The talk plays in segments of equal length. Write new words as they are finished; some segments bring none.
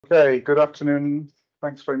Okay, good afternoon.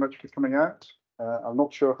 Thanks very much for coming out. I'm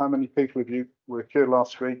not sure how many people of you were here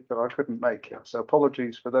last week, but I couldn't make it. So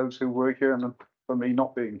apologies for those who were here and for me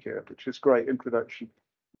not being here, which is great introduction.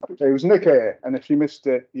 It was Nick here, and if you missed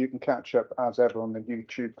it, you can catch up as ever on the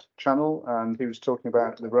YouTube channel. And he was talking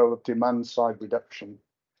about the role of demand side reduction.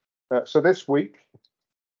 So this week,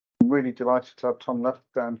 I'm really delighted to have Tom Luff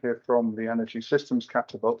down here from the Energy Systems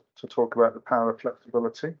Catapult to talk about the power of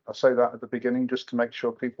flexibility. I say that at the beginning just to make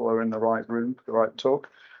sure people are in the right room for the right talk.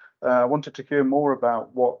 I wanted to hear more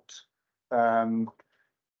about what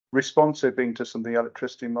responsive being to some of the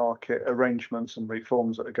electricity market arrangements and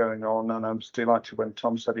reforms that are going on. And I was delighted when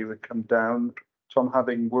Tom said he would come down. Tom,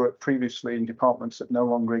 having worked previously in departments that no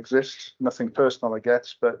longer exist, nothing personal, I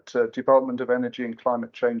guess, but Department of Energy and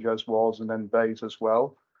Climate Change as was, and then BEIS as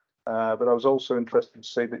well. But I was also interested to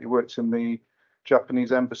see that you worked in the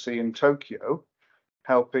Japanese embassy in Tokyo,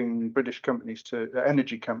 helping British companies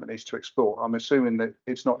energy companies to export. I'm assuming that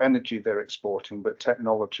it's not energy they're exporting, but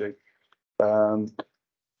technology.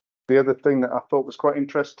 The other thing that I thought was quite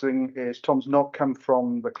interesting is Tom's not come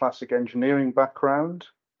from the classic engineering background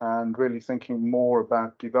and really thinking more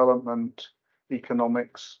about development,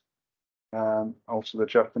 economics, also the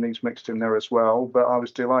Japanese mixed in there as well. But I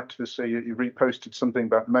was delighted to see you reposted something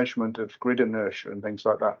about measurement of grid inertia and things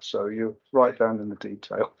like that. So you're right down in the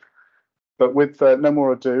detail. But with no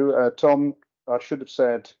more ado, Tom, I should have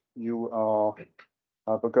said you are,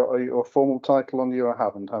 have I got your formal title on you? I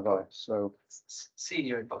haven't, have I? So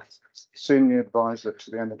Senior advisor. Senior advisor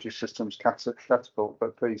to the Energy Systems Catapult.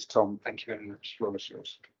 But please, Tom, Thank you very much. The floor is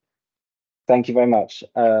yours. Thank you very much.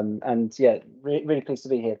 And yeah, really pleased to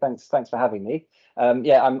be here. Thanks for having me.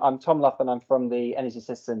 Yeah, I'm Tom Luff and I'm from the Energy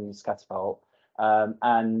Systems Catapult.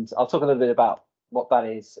 And I'll talk a little bit about what that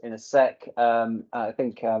is in a sec. I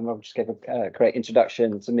think Rob just gave a great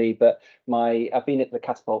introduction to me, but I've been at the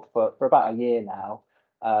Catapult for about a year now,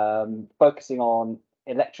 focusing on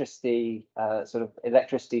electricity, sort of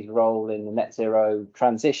electricity's role in the net zero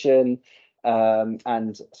transition,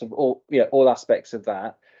 and sort of all aspects of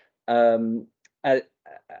that. As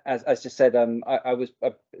just said, I was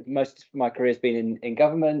most of my career has been in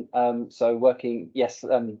government. So working, yes,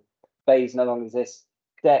 BEIS no longer exists.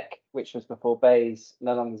 DEC, which was before BEIS,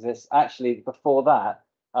 no longer exists. Actually, before that,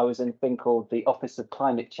 I was in a thing called the Office of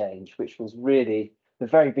Climate Change, which was really the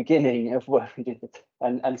very beginning of what we did.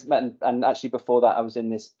 And actually before that, I was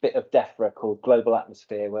in this bit of DEFRA called Global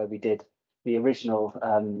Atmosphere, where we did the original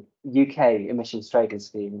UK emissions trading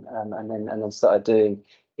scheme, and then started doing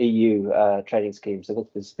EU trading schemes. So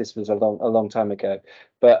this was a long time ago,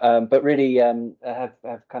 but really have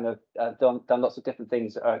kind of done lots of different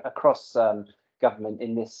things across government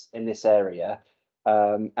in this area,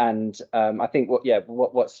 and I think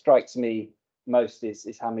what strikes me most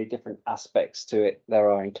is how many different aspects to it there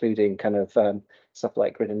are, including kind of stuff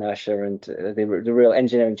like grid inertia and the real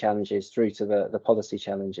engineering challenges through to the policy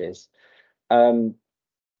challenges.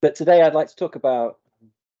 But today I'd like to talk about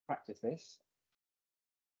practice this.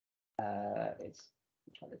 It's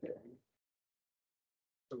I'm trying to do it.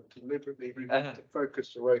 So deliberately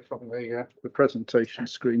focus away from the presentation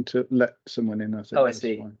screen to let someone in. I think. Oh, I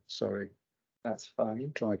see. Fine. Sorry. That's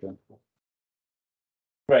fine. Try again.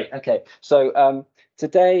 Great. Okay. So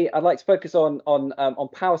today I'd like to focus on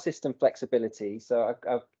power system flexibility. So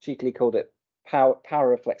I've cheekily called it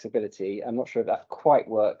power of flexibility. I'm not sure if that quite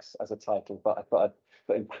works as a title, but I thought I'd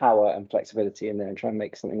put in power and flexibility in there and try and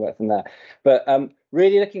make something work from that. But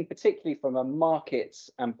really looking particularly from a markets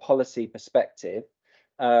and policy perspective,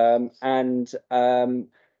 and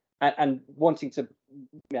wanting to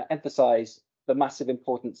emphasize the massive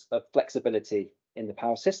importance of flexibility in the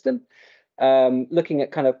power system, looking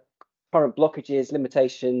at kind of current blockages,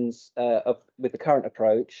 limitations with the current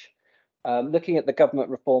approach, looking at the government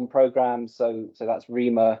reform programs, so that's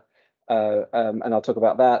REMA, and I'll talk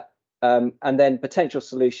about that, and then potential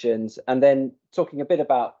solutions, and then talking a bit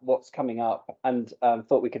about what's coming up, and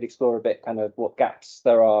thought we could explore a bit kind of what gaps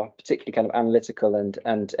there are, particularly kind of analytical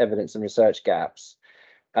and evidence and research gaps.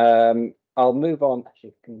 I'll move on.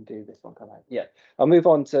 Actually, can you do this one? Can I? Yeah, I'll move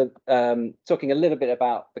on to talking a little bit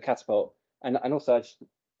about the Catapult, and also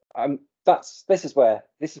this is where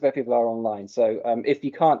people are online. So if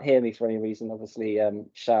you can't hear me for any reason, obviously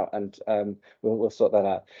shout, and we'll sort that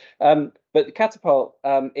out. But the Catapult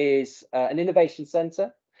is an innovation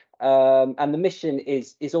centre, and the mission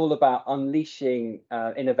is all about unleashing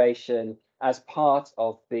innovation as part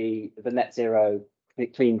of the net zero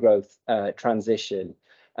clean growth transition.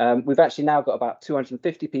 We've actually now got about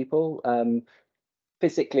 250 people.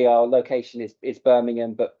 Physically, our location is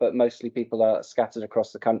Birmingham, but mostly people are scattered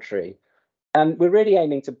across the country. And we're really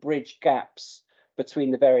aiming to bridge gaps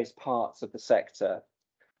between the various parts of the sector.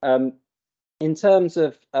 In terms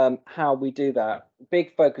of how we do that,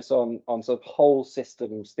 big focus on sort of whole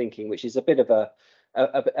systems thinking, which is a bit of a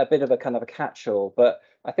kind of a catch-all, but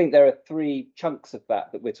I think there are three chunks of that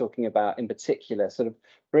we're talking about in particular, sort of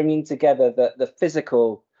bringing together the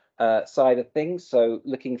physical side of things, so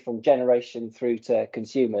looking from generation through to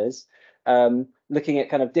consumers, looking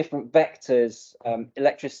at kind of different vectors,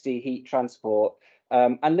 electricity, heat, transport,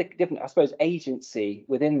 and look different, I suppose, agency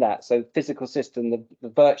within that. So physical system, the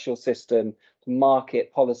virtual system,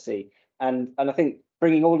 market policy, and I think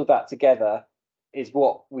bringing all of that together is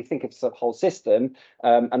what we think of as a whole system,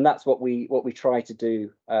 and that's what we try to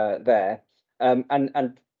do there.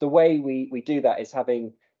 And the way we do that is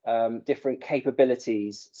having different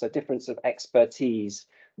capabilities, so difference of expertise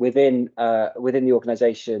within the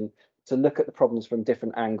organisation to look at the problems from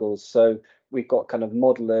different angles. So we've got kind of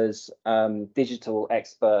modelers, digital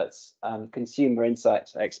experts, consumer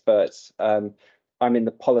insights experts. I'm in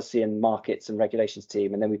the policy and markets and regulations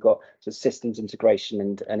team, and then we've got sort of systems integration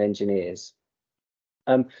and engineers.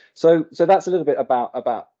 So that's a little bit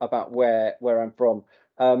about where I'm from.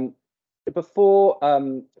 Before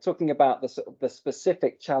talking about the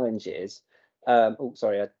specific challenges, oh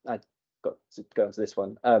sorry, I got to go into this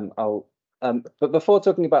one. But before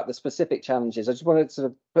talking about the specific challenges, I just wanted to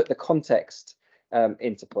sort of put the context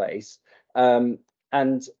into place, and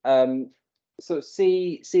sort of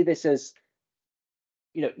see this as,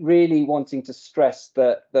 you know, really wanting to stress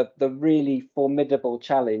the really formidable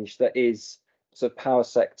challenge that is sort of power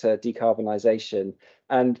sector decarbonisation.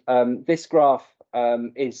 And this graph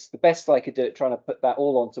is the best I could do at trying to put that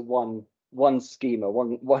all onto one schema,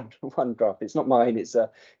 one graph. It's not mine. It's a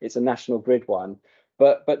national grid one.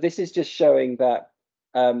 But this is just showing that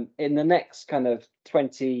in the next kind of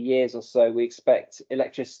 20 years or so, we expect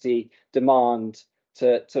electricity demand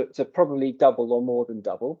to probably double or more than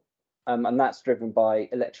double. And that's driven by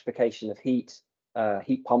electrification of heat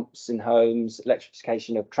pumps in homes,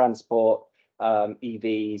 electrification of transport,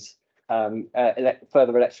 EVs,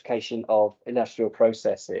 further electrification of industrial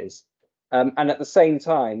processes. And at the same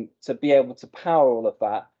time, to be able to power all of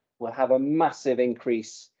that, we'll have a massive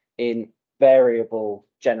increase in variable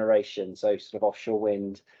generation, so sort of offshore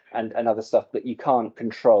wind and other stuff that you can't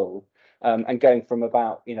control, and going from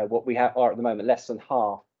about, you know, what we are at the moment, less than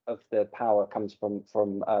half of the power comes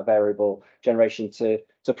from variable generation to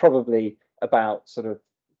probably about sort of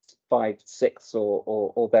 5/6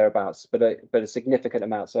 or thereabouts, but a significant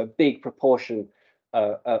amount. So a big proportion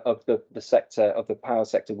of the sector, of the power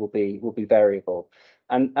sector, will be variable,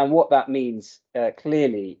 and what that means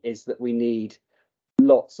clearly is that we need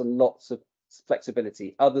lots and lots of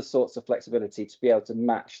flexibility, other sorts of flexibility, to be able to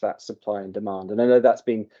match that supply and demand. And I know that's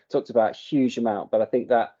been talked about a huge amount, but I think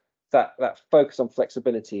that focus on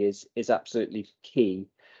flexibility is absolutely key.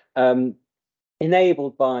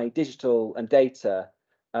 Enabled by digital and data,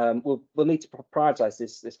 we'll need to prioritize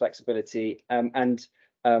this flexibility, and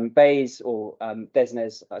BEIS, or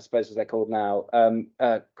DESNES, I suppose as they're called now,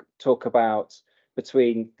 talk about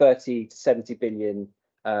between 30 to 70 billion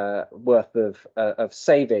worth of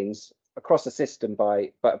savings across the system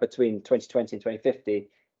by between 2020 and 2050,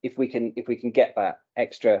 if we can get that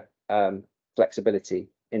extra flexibility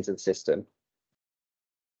into the system.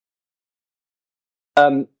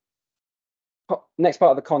 Next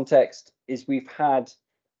part of the context is we've had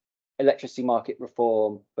electricity market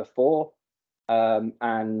reform before,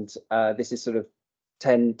 and this is sort of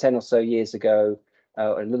 10 or so years ago,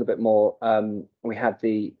 a little bit more. We had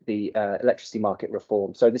the electricity market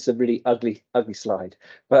reform. So this is a really ugly slide,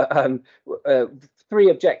 but three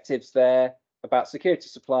objectives there: about security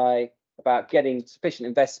of supply, about getting sufficient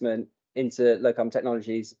investment into low carbon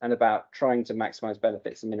technologies, and about trying to maximize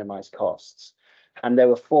benefits and minimize costs. And there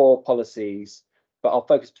were four policies, but I'll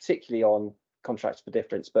focus particularly on contracts for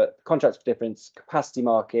difference. But contracts for difference, capacity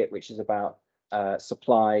market, which is about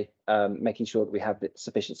supply, making sure that we have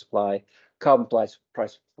sufficient supply, carbon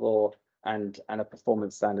price floor, and a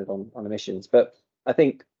performance standard on emissions. But I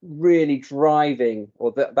think really driving,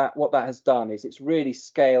 or what that has done is it's really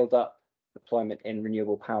scaled up deployment in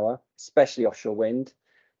renewable power, especially offshore wind,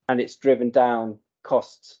 and it's driven down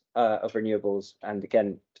costs of renewables, and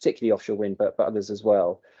again, particularly offshore wind, but others as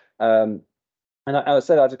well. And I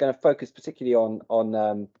said I was going to focus particularly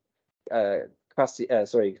on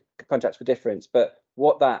contracts for difference, but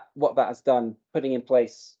what that has done, putting in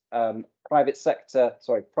place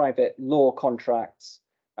private law contracts,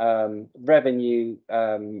 revenue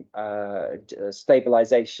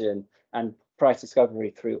stabilization, and price discovery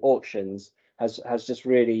through auctions has just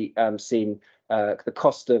really seen the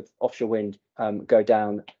cost of offshore wind go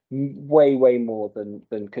down way more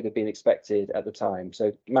than could have been expected at the time.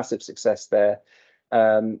 So massive success there.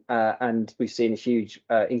 And we've seen a huge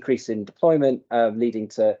increase in deployment, leading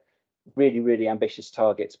to really ambitious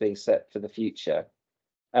targets being set for the future.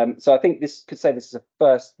 So I think this could say this is a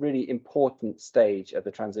first really important stage of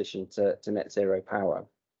the transition to net zero power.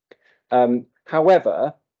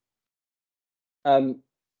 However,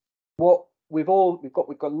 what we've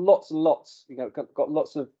got lots and lots, got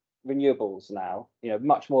lots of renewables now,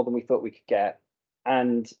 much more than we thought we could get,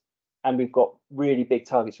 and we've got really big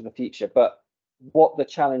targets for the future. But what the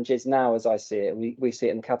challenge is now, as I see it, we see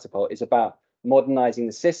it in the Catapult, is about modernizing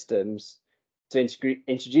the systems to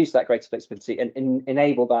introduce that greater flexibility and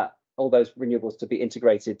enable that all those renewables to be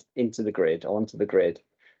integrated into the grid or onto the grid.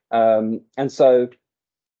 And so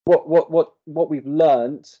what we've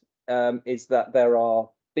learned is that there are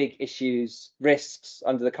big issues, risks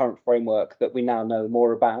under the current framework that we now know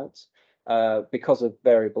more about because of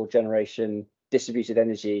variable generation, distributed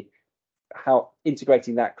energy, how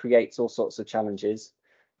integrating that creates all sorts of challenges.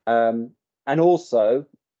 And also,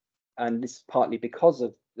 and this is partly because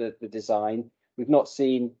of the design, we've not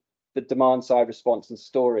seen the demand side response and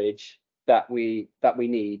storage that we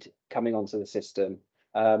need coming onto the system,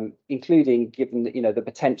 including given the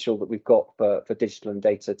potential that we've got for digital and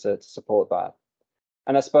data to support that.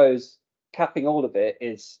 And I suppose capping all of it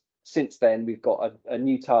is, since then we've got a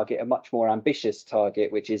new target, a much more ambitious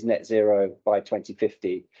target, which is net zero by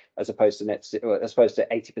 2050, as opposed to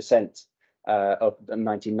 80% of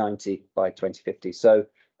 1990 by 2050. So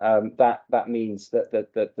that means that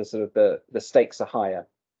the stakes are higher.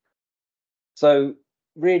 So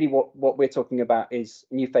really, what we're talking about is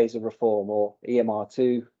a new phase of reform, or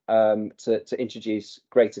EMR2, to introduce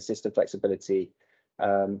greater system flexibility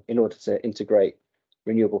in order to integrate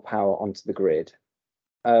renewable power onto the grid.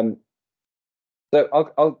 So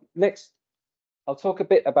I'll talk a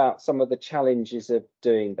bit about some of the challenges of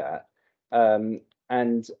doing that.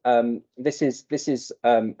 This is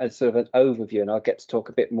a sort of an overview, and I'll get to talk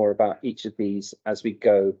a bit more about each of these as we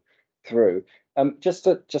go through. I'll just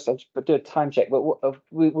do a time check, but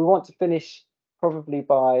we want to finish probably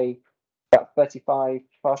by about 35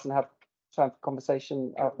 past and have time for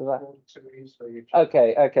conversation after that.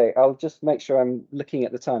 Okay. I'll just make sure I'm looking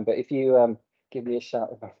at the time, but if you give me a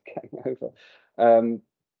shout if I'm going over.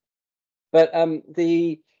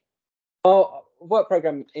 Our work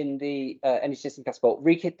program in the Energy Systems Catapult,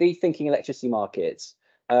 rethinking electricity markets,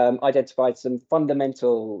 identified some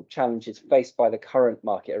fundamental challenges faced by the current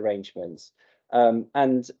market arrangements,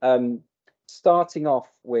 starting off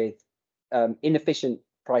with inefficient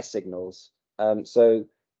price signals. So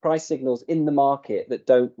price signals in the market that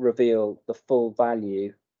don't reveal the full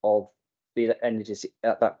value of the energy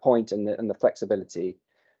at that point and the flexibility.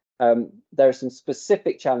 There are some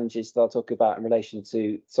specific challenges that I'll talk about in relation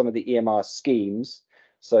to some of the EMR schemes,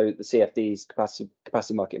 so the CFDs,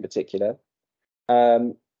 capacity market in particular.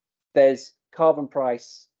 There's carbon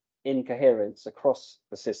price incoherence across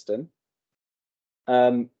the system.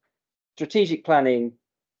 Strategic planning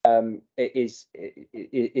is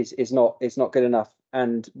not good enough,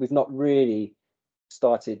 and we've not really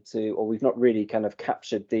started to, or we've not really kind of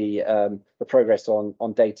captured the progress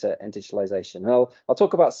on data and digitalisation. And I'll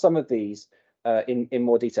talk about some of these in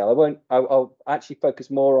more detail. I'll actually focus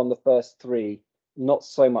more on the first three, not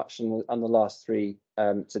so much on the last three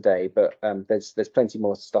today, but there's plenty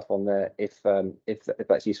more stuff on there if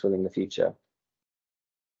that's useful in the future.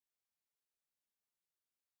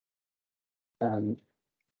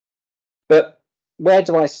 But where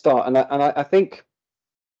do I start? And I think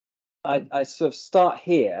I sort of start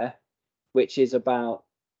here, which is about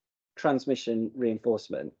transmission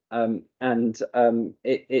reinforcement,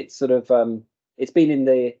 it's sort of it's been in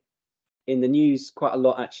the news quite a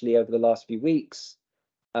lot actually over the last few weeks,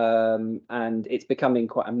 and it's becoming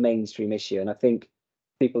quite a mainstream issue. And I think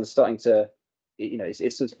people are starting to,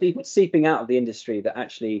 it's sort of seeping out of the industry that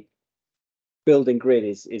actually building grid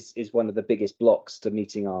is one of the biggest blocks to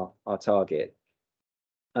meeting our target.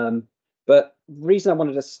 But the reason I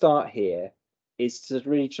wanted to start here is to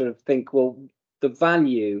really sort of think, well, the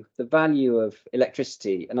value of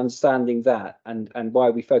electricity and understanding that, and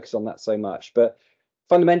why we focus on that so much. But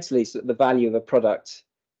fundamentally, so the value of a product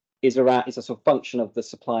is a sort of function of the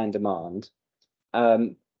supply and demand.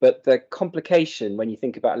 But the complication when you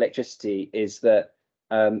think about electricity is that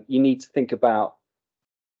you need to think about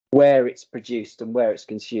where it's produced and where it's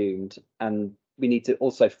consumed, and we need to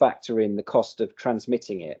also factor in the cost of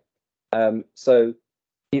transmitting it. So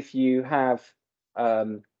if you have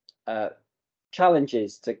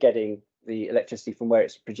challenges to getting the electricity from where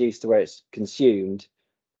it's produced to where it's consumed,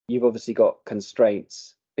 you've obviously got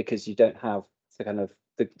constraints because you don't have the kind of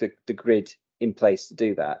the grid in place to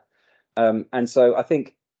do that. And so I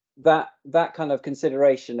think that kind of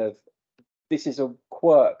consideration of this is a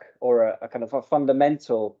quirk or a kind of a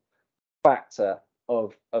fundamental factor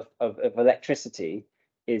of electricity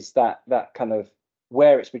is that kind of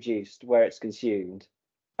where it's produced, where it's consumed,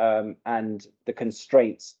 and the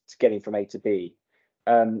constraints to getting from A to B.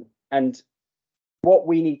 And what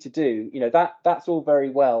we need to do, that's all very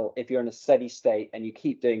well if you're in a steady state and you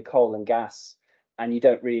keep doing coal and gas and you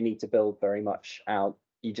don't really need to build very much out.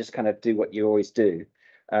 You just kind of do what you always do.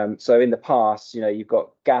 So in the past, you've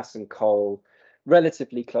got gas and coal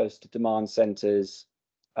relatively close to demand centers.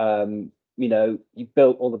 You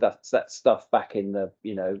built all of that stuff back in the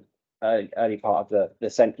early part of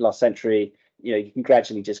the last century. You can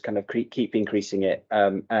gradually just kind of keep increasing it,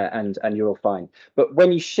 and you're all fine. But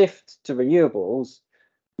when you shift to renewables,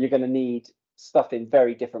 you're going to need stuff in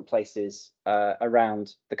very different places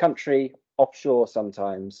around the country, offshore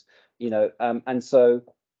sometimes, and so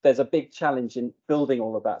there's a big challenge in building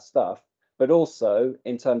all of that stuff, but also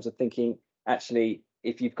in terms of thinking, actually,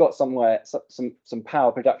 if you've got somewhere some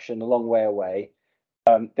power production a long way away,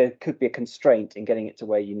 there could be a constraint in getting it to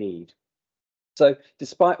where you need. So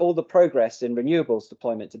despite all the progress in renewables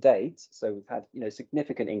deployment to date, so we've had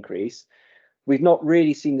significant increase, we've not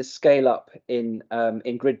really seen the scale up in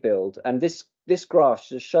grid build. And this graph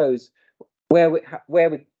just shows where we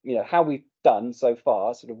how we've done so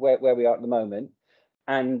far, sort of where we are at the moment,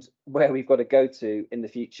 and where we've got to go to in the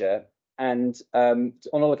future. And on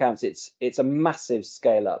all accounts, it's a massive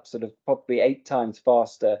scale up, sort of probably 8 times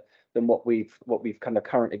faster than what we've kind of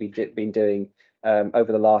currently been doing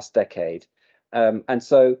over the last decade. And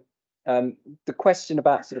so the question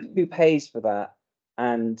about sort of who pays for that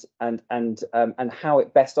and how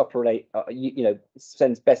it best operate,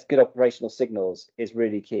 sends best good operational signals is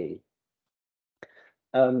really key.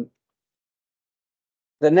 The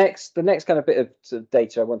next kind of bit of sort of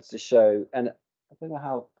data I wanted to show, and I don't know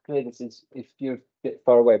how clear this is if you're a bit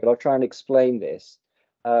far away, but I'll try and explain this.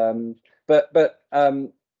 But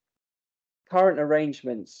current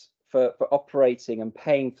arrangements for operating and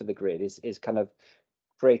paying for the grid is kind of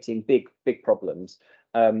creating big problems.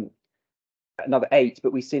 Another 8,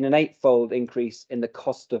 but we've seen an 8-fold increase in the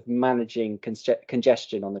cost of managing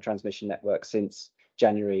congestion on the transmission network since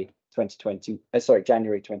January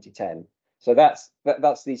 2010. So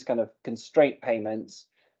that's these kind of constraint payments,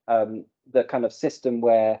 the kind of system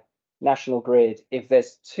where National Grid, if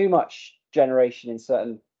there's too much generation in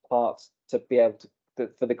certain parts to be able to,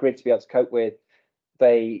 for the grid to be able to cope with,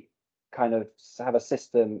 they kind of have a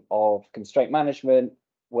system of constraint management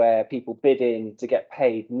where people bid in to get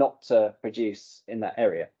paid not to produce in that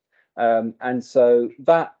area. And so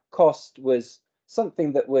that cost was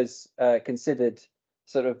something that was considered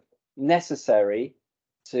sort of necessary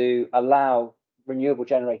to allow renewable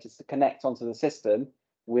generators to connect onto the system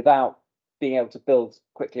without being able to build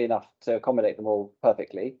quickly enough to accommodate them all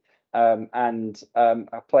perfectly, and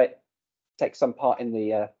take some part in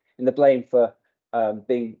the blame for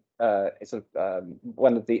being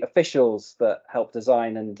one of the officials that helped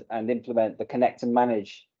design and implement the connect and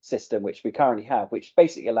manage system, which we currently have, which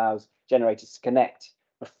basically allows generators to connect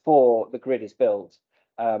before the grid is built,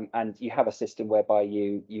 and you have a system whereby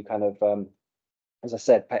you kind of, as I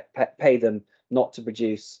said, pay them not to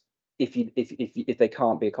produce if they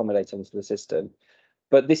can't be accommodated into the system.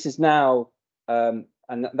 But this is now, and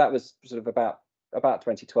that was sort of about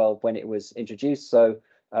 2012 when it was introduced. So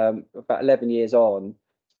about 11 years on,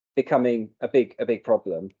 becoming a big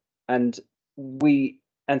problem. And we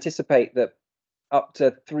anticipate that up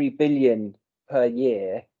to 3 billion per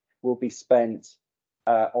year will be spent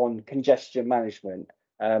on congestion management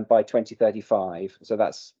by 2035. So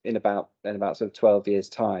that's in about sort of 12 years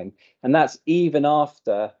time, and that's even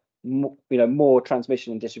after more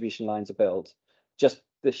transmission and distribution lines are built. Just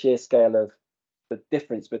the sheer scale of the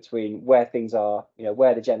difference between where things are,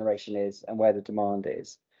 where the generation is and where the demand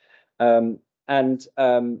is. So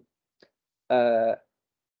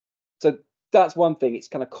that's one thing. It's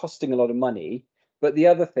kind of costing a lot of money. But the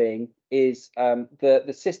other thing is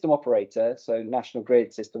the system operator, so National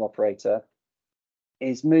Grid system operator,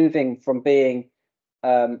 is moving from being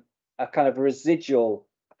a kind of residual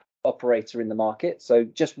operator in the market, so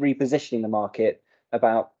just repositioning the market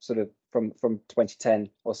about sort of from 2010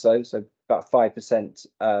 or so about 5%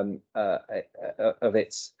 of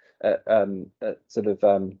its sort of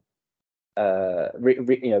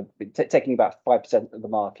taking about 5% of the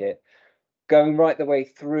market, going right the way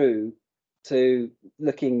through to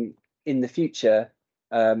looking in the future.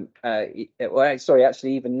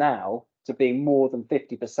 Actually, even now, to being more than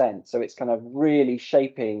 50%. So it's kind of really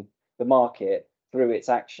shaping the market through its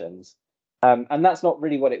actions. And that's not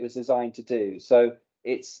really what it was designed to do. So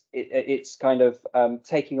it's kind of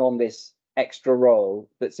taking on this extra role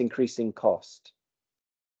that's increasing cost.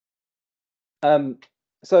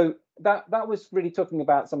 So that was really talking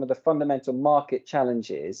about some of the fundamental market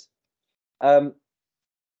challenges. I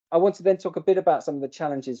want to then talk a bit about some of the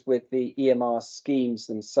challenges with the EMR schemes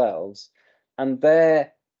themselves, and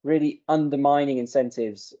they're really undermining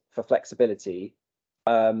incentives for flexibility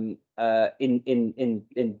in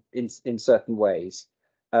certain ways.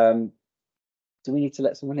 Do we need to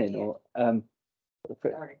let someone in, or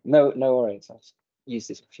no worries. I'll use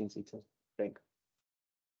this opportunity to drink.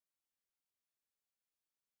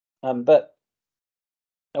 But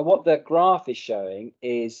what the graph is showing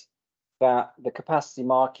is that the capacity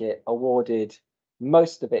market awarded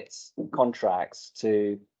most of its contracts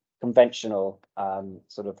to conventional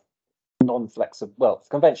sort of non-flexible, well,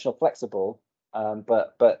 conventional flexible,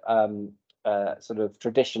 but sort of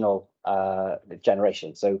traditional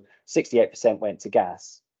generation. So 68% went to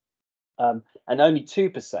gas, and only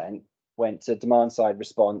 2% went to demand side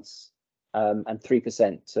response, and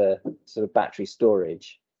 3% to sort of battery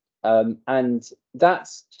storage. And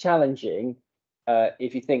that's challenging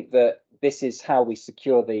if you think that this is how we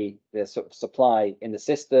secure the sort of supply in the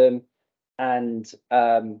system. And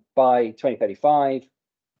by 2035,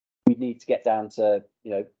 we need to get down to,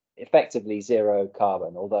 effectively zero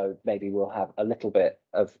carbon, although maybe we'll have a little bit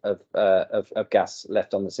of gas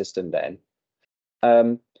left on the system then.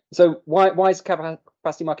 So why is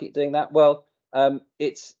capacity market doing that? Well,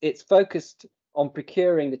 it's focused on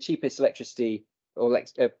procuring the cheapest electricity or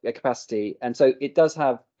capacity, and so it does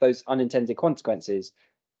have those unintended consequences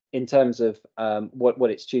in terms of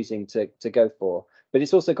what it's choosing to go for. But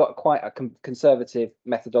it's also got quite a conservative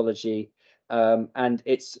methodology, and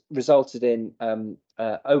it's resulted in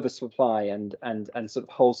oversupply and sort of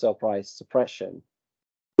wholesale price suppression.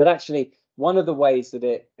 But actually, one of the ways that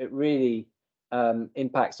it really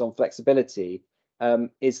impacts on flexibility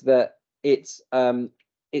is that it's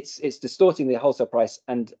distorting the wholesale price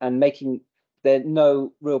and making there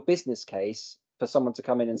no real business case for someone to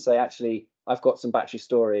come in and say, actually, I've got some battery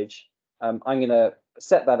storage. I'm going to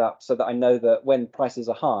set that up so that I know that when prices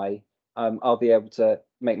are high, I'll be able to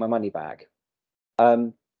make my money back.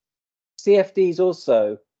 CFDs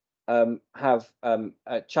also have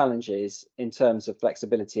challenges in terms of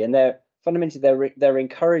flexibility, and they're fundamentally they're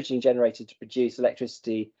encouraging generators to produce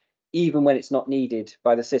electricity even when it's not needed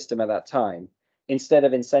by the system at that time, instead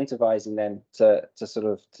of incentivizing them to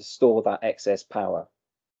store that excess power.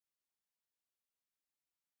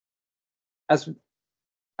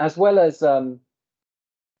 As well as oh,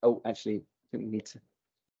 actually, I think we need to.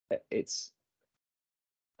 It's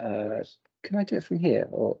can I do it from here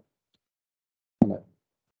or no?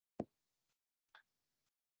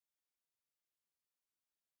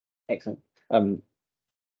 Excellent.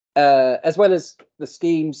 As well as the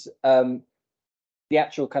schemes, the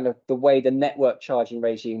actual kind of the way the network charging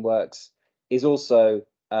regime works is also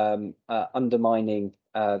undermining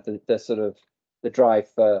the sort of the drive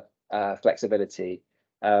for flexibility.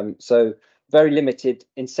 So very limited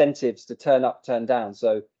incentives to turn up, turn down.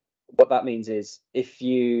 So what that means is if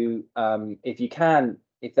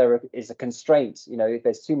there is a constraint, if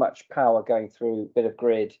there's too much power going through a bit of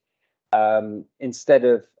grid, instead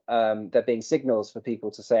of there being signals for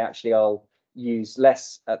people to say, actually, I'll use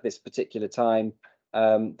less at this particular time,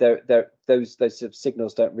 those sort of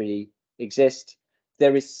signals don't really exist.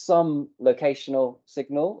 There is some locational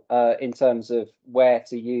signal in terms of where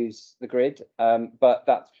to use the grid, but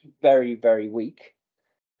that's very, very weak.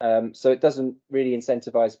 So it doesn't really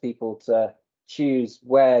incentivize people to choose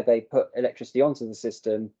where they put electricity onto the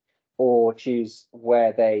system or choose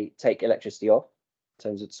where they take electricity off in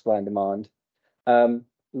terms of supply and demand. A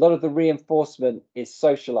lot of the reinforcement is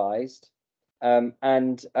socialized,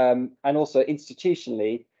 and also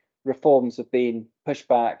institutionally, reforms have been pushed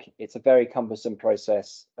back. It's a very cumbersome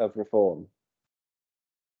process of reform.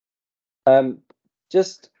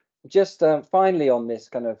 Just finally on this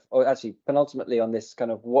kind of, or actually penultimately on this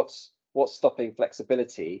kind of what's stopping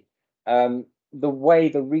flexibility, the way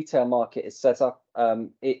the retail market is set up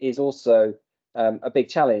it is also a big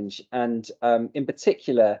challenge. And in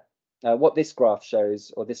particular, what this graph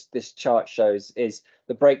shows, or this chart shows, is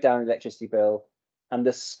the breakdown electricity bill and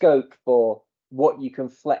the scope for what you can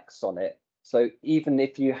flex on it. So even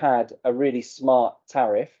if you had a really smart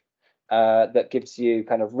tariff that gives you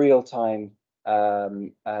kind of real-time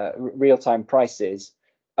prices,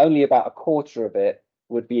 only about a quarter of it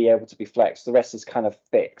would be able to be flexed. The rest is kind of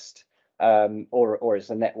fixed, or is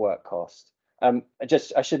a network cost.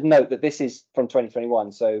 I should note that this is from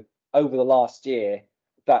 2021. So over the last year,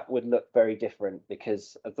 that would look very different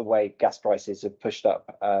because of the way gas prices have pushed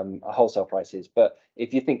up wholesale prices. But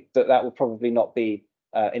if you think that that will probably not be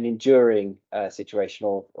an enduring situation,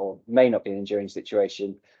 or may not be an enduring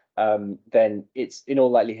situation, then it's in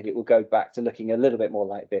all likelihood it will go back to looking a little bit more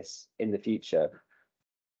like this in the future.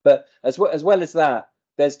 But as well as that,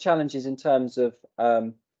 there's challenges in terms of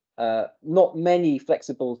not many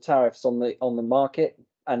flexible tariffs on the market,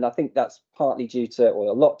 and I think that's partly due to, or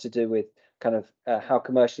a lot to do with, kind of how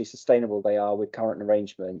commercially sustainable they are with current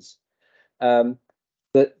arrangements.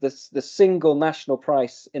 The single national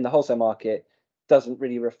price in the wholesale market doesn't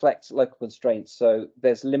really reflect local constraints, so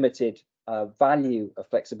there's limited value of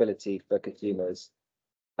flexibility for consumers,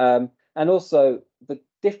 and also the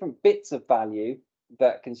different bits of value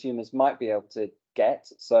that consumers might be able to get.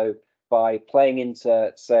 So by playing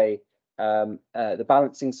into, say, the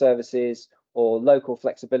balancing services or local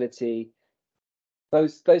flexibility,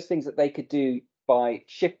 those things that they could do by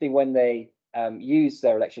shifting when they use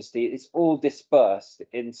their electricity, it's all dispersed,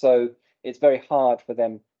 and so it's very hard for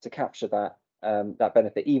them to capture that that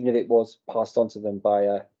benefit, even if it was passed on to them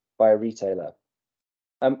by a retailer.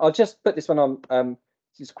 I'll just put this one on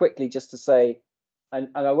just quickly, just to say, and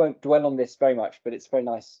I won't dwell on this very much, but it's a very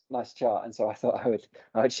nice chart, and so I thought I would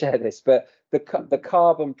share this. But the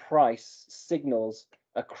carbon price signals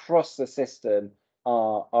across the system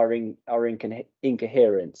are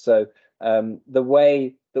incoherent. So the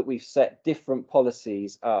way that we've set different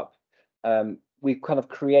policies up, we've kind of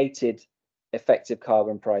created effective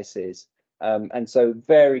carbon prices, and so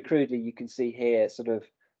very crudely you can see here sort of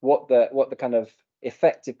what the kind of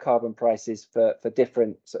effective carbon prices for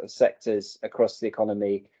different sort of sectors across the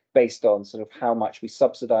economy, based on sort of how much we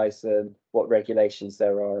subsidize them, what regulations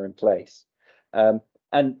there are in place,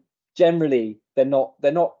 and generally they're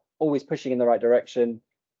not always pushing in the right direction,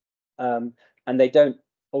 and they don't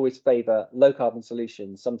always favor low carbon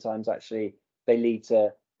solutions. Sometimes actually they lead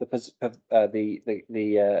to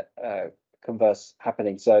the converse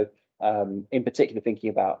happening. So in particular, thinking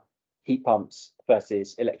about heat pumps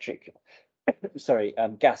versus electric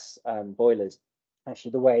gas boilers.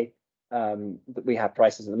 Actually, the way that we have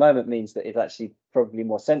prices at the moment means that it's actually probably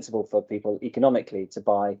more sensible for people economically to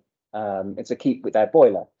buy and to keep with their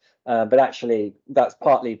boiler. But actually, that's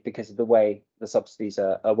partly because of the way the subsidies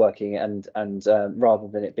are working, and rather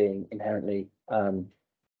than it being inherently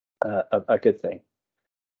a good thing.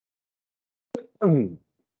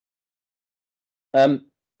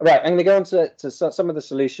 Right, I'm going to go on to some of the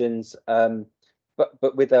solutions,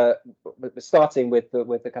 but with starting with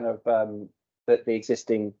the kind of the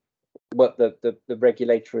existing, the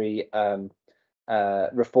regulatory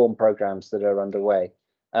reform programs that are underway.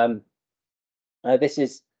 This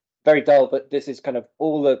is very dull, but this is kind of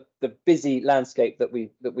all the busy landscape that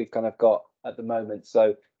we've kind of got at the moment.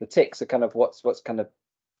 So the ticks are kind of what's kind of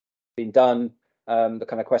been done. The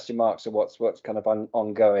kind of question marks are what's kind of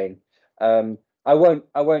ongoing. I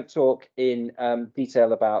won't talk in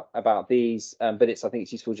detail about these, but I think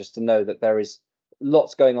it's useful just to know that there is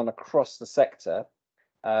lots going on across the sector.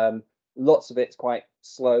 Lots of it's quite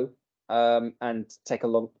slow, and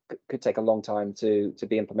could take a long time to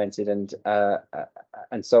be implemented, and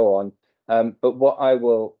so on. But what I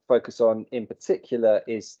will focus on in particular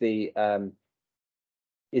is the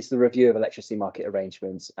review of electricity market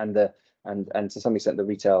arrangements, and to some extent the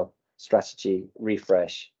retail strategy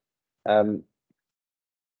refresh.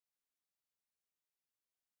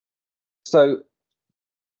 So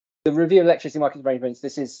the review of electricity market arrangements,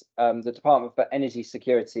 this is the Department for Energy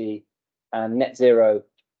Security and Net Zero,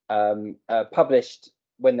 published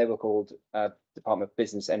when they were called Department of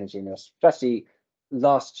Business, Energy and Strategy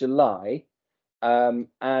last July.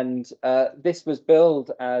 And this was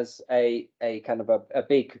billed as a kind of a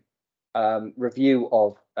big review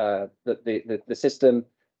of the system,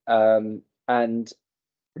 and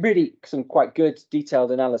really some quite good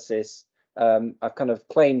detailed analysis. I've kind of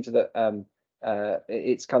claimed that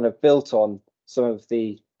it's kind of built on some of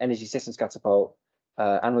the Energy Systems Catapult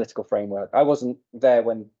analytical framework. I wasn't there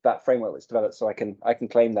when that framework was developed, so I can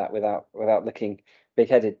claim that without looking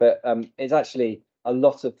big-headed. But it's actually a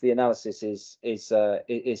lot of the analysis is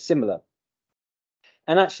similar,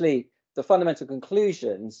 and actually the fundamental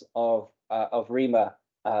conclusions of REMA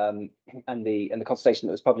and the consultation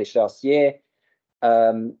that was published last year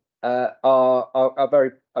are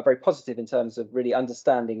very positive in terms of really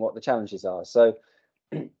understanding what the challenges are. So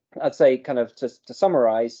I'd say, kind of to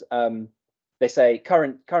summarize, they say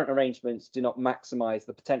current arrangements do not maximize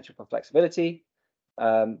the potential for flexibility.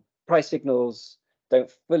 Price signals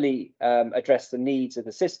don't fully address the needs of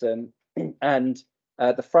the system, and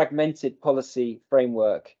the fragmented policy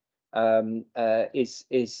framework could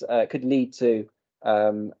lead to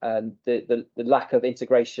the lack of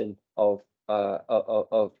integration of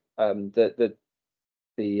the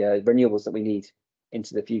renewables that we need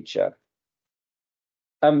into the future.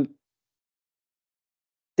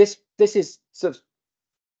 This is sort of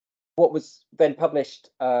what was then published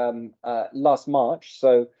last March.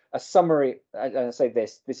 So a summary. I say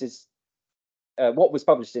this is what was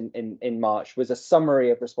published in March was a summary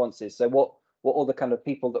of responses. So what all the kind of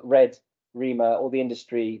people that read REMA, all the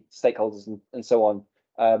industry stakeholders and so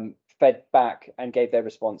on, fed back and gave their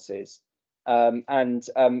responses.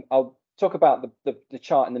 I'll talk about the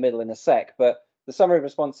chart in the middle in a sec, but the summary of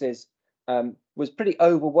responses was pretty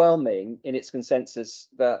overwhelming in its consensus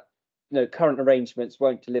that current arrangements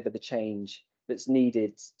won't deliver the change that's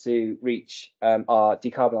needed to reach our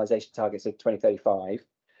decarbonisation targets of 2035.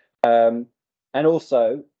 And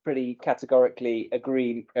also pretty categorically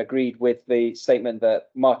agreed with the statement that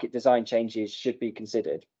market design changes should be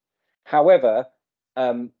considered. However,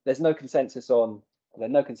 there's no consensus from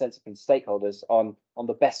stakeholders on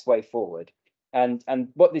the best way forward. And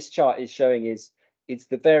what this chart is showing is it's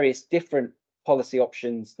the various different policy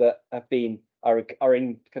options that are in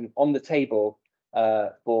kind of on the table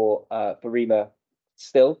for REMA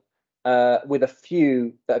still, with a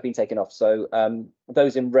few that have been taken off. So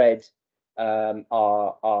those in red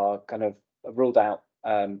are kind of ruled out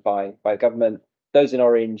by government. Those in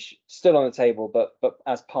orange still on the table, but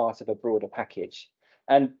as part of a broader package.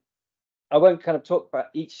 And I won't kind of talk about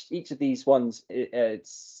each of these ones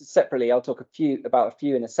separately. I'll talk about a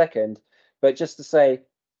few in a second, but just to say,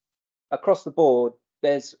 across the board,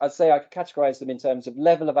 I'd say I could categorize them in terms of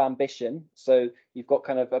level of ambition. So you've got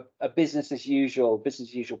kind of a business as usual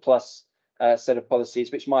plus set of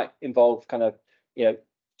policies, which might involve kind of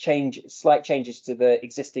slight changes to the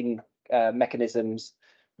existing mechanisms,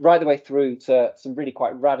 right the way through to some really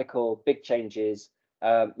quite radical big changes,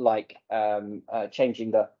 like changing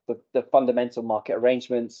the fundamental market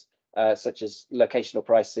arrangements, such as locational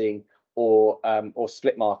pricing or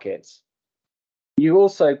split markets. You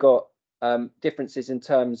also got differences in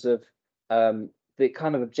terms of the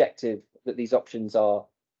kind of objective that these options are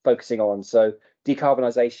focusing on. So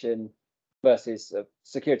decarbonisation versus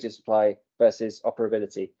security of supply versus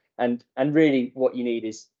operability. And really what you need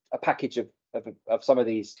is a package of some of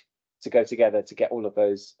these to go together to get all of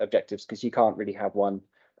those objectives, because you can't really have one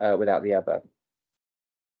without the other.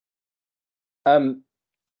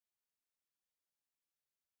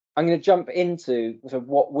 I'm going to jump into sort of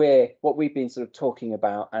what we've been sort of talking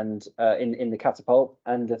about and in the Catapult,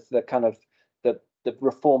 and the kind of the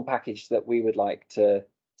reform package that we would like to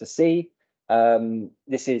see.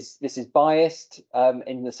 This is biased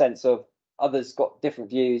in the sense of others got different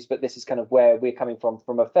views, but this is kind of where we're coming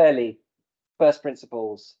from a fairly first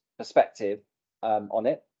principles perspective on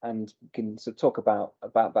it, and we can sort of talk about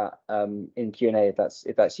that in Q&A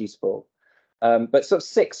if that's useful. But sort of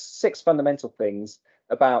six fundamental things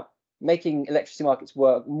about making electricity markets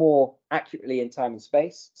work more accurately in time and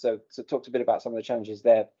space. So talked a bit about some of the challenges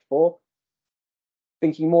there before.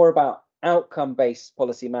 Thinking more about outcome-based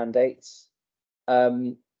policy mandates,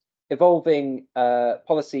 evolving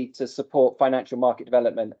policy to support financial market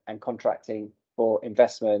development and contracting for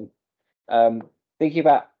investment. Thinking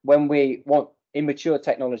about when we want immature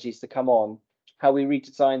technologies to come on, how we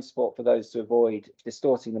redesign support for those to avoid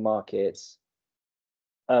distorting the markets.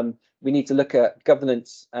 We need to look at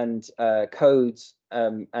governance and codes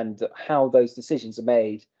and how those decisions are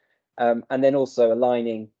made, and then also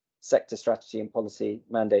aligning sector strategy and policy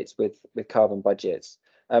mandates with carbon budgets.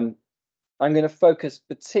 I'm going to focus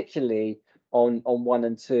particularly on 1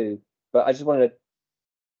 and 2, but I just wanted to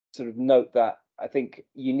sort of note that I think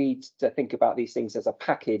you need to think about these things as a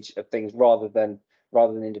package of things rather than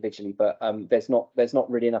individually. But there's not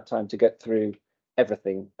really enough time to get through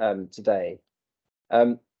everything today.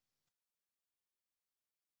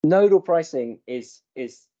 Nodal pricing is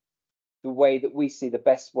the way that we see the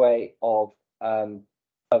best way of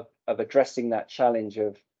addressing that challenge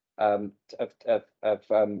of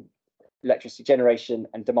electricity generation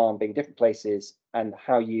and demand being different places, and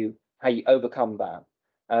how you overcome that.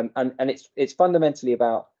 And it's fundamentally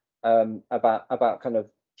about kind of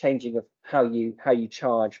changing of how you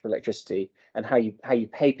charge for electricity and how you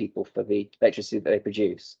pay people for the electricity that they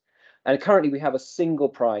produce. And currently we have a single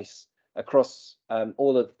price across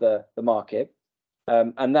all of the market,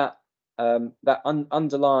 and that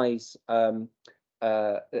underlies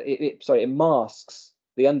it masks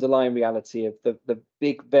the underlying reality of the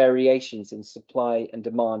big variations in supply and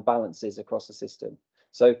demand balances across the system.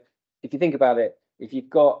 So if you think about it, if you've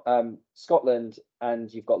got Scotland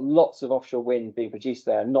and you've got lots of offshore wind being produced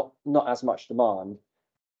there, not as much demand,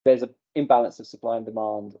 there's an imbalance of supply and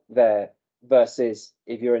demand there, versus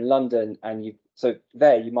if you're in London and you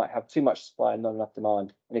might have too much supply and not enough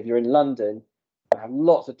demand. And if you're in London, you have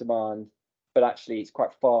lots of demand, but actually it's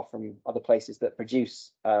quite far from other places that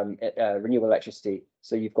produce renewable electricity.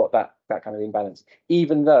 So you've got that kind of imbalance,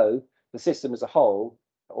 even though the system as a whole,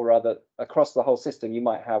 or rather across the whole system, you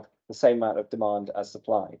might have the same amount of demand as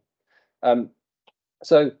supply.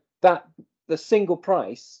 So that the single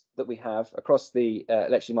price that we have across the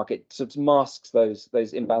electricity market sort of masks those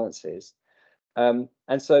imbalances. And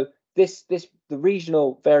so the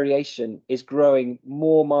regional variation is growing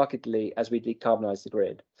more markedly as we decarbonize the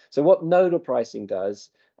grid. So what nodal pricing does,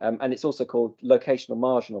 and it's also called locational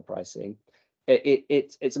marginal pricing,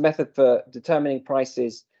 it's a method for determining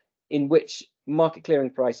prices in which market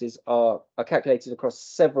clearing prices are calculated across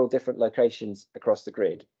several different locations across the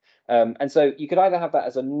grid. And so you could either have that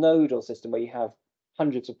as a nodal system where you have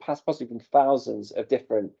hundreds of possibly even thousands of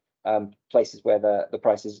different places where the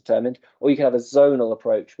price is determined, or you can have a zonal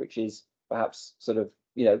approach, which is perhaps sort of,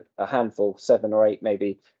 you know, a handful, 7 or 8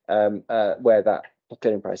 maybe, where that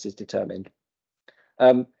clearing price is determined.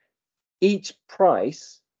 Each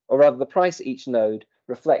price, or rather the price at each node,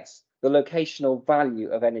 reflects the locational value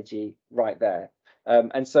of energy right there.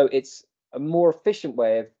 And so it's a more efficient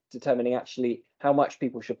way of determining actually how much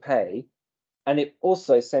people should pay. And it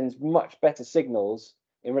also sends much better signals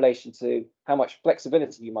in relation to how much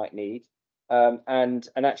flexibility you might need, and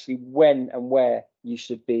actually when and where you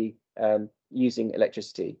should be using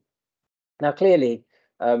electricity. Now, clearly,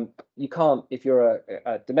 you can't, if you're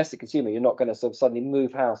a domestic consumer, you're not going to sort of suddenly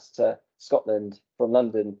move house to Scotland from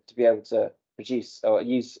London to be able to produce or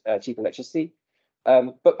use cheap electricity.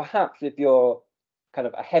 But perhaps if you're kind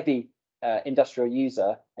of a heavy industrial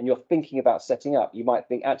user and you're thinking about setting up, you might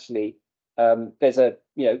think actually there's a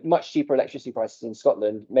much cheaper electricity prices in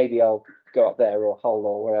Scotland. Maybe I'll go up there or Hull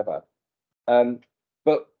or wherever.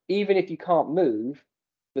 But even if you can't move,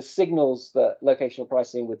 the signals that locational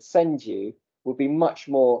pricing would send you would be much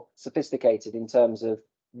more sophisticated in terms of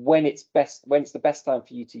when it's the best time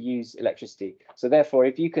for you to use electricity. So therefore,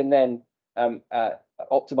 if you can then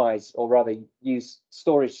optimize, or rather use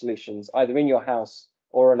storage solutions either in your house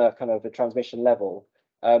or on a kind of a transmission level,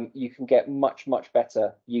 you can get much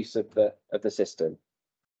better use of the system.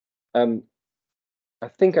 I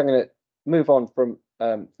think I'm going to move on from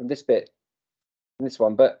this bit, from this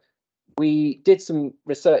one, but we did some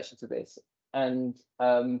research into this, and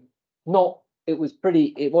it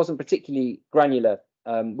wasn't particularly granular.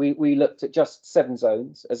 We looked at just 7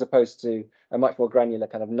 zones as opposed to a much more granular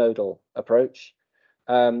kind of nodal approach,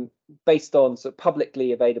 based on sort of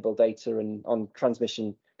publicly available data and on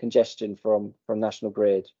transmission congestion from National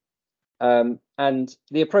Grid. And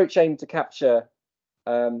the approach aimed to capture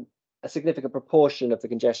a significant proportion of the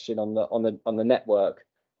congestion on the network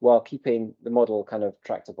while keeping the model kind of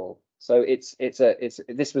tractable. So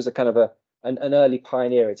this was a kind of an early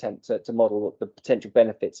pioneer attempt to model the potential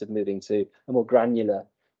benefits of moving to a more granular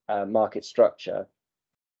market structure.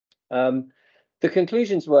 The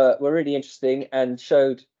conclusions were really interesting and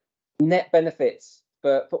showed net benefits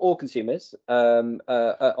for all consumers in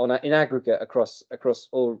aggregate across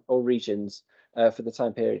all regions for the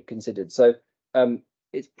time period considered. So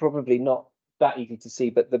it's probably not that easy to see,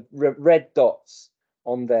 but the red dots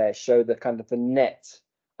on there show the kind of the net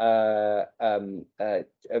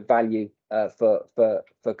value for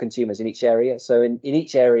consumers in each area. So in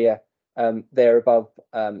each area, they're above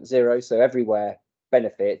 0, so everywhere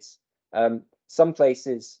benefits. Some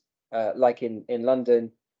places, like in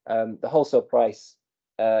London, the wholesale price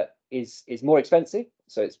is more expensive,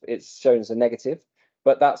 so it's shown as a negative,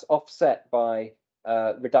 but that's offset by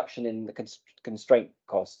reduction in the constraint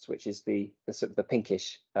costs, which is the sort of the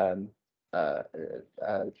pinkish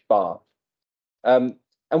bar.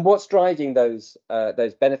 And what's driving those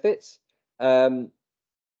benefits?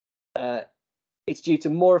 It's due to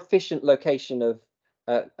more efficient location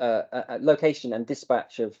and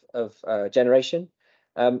dispatch of generation,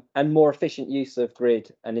 and more efficient use of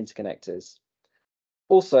grid and interconnectors.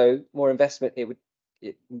 Also, more investment. It would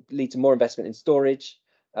lead to more investment in storage,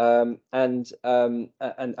 and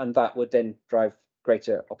that would then drive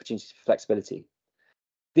greater opportunities for flexibility.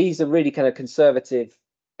 These are really kind of conservative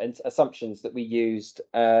assumptions that we used,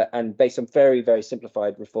 and based on very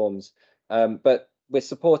simplified reforms. But we're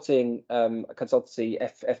supporting a consultancy,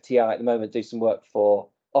 FTI, at the moment, do some work for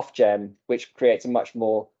Ofgem, which creates a much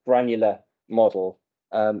more granular model,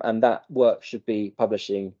 and that work should be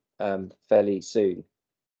publishing fairly soon.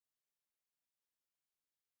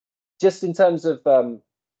 Just in terms of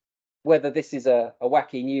whether this is a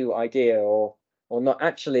wacky new idea or not.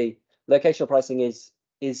 Actually, locational pricing is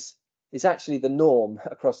actually the norm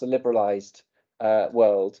across the liberalized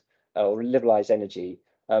world or liberalized energy.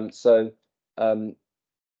 Again,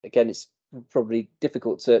 it's probably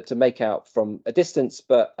difficult to make out from a distance,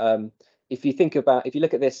 but if you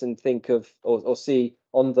look at this and think of or see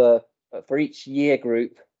on the for each year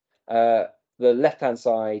group, the left-hand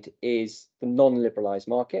side is the non-liberalized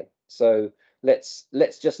market. So let's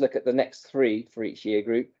just look at the next three for each year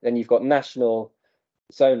group. Then you've got national,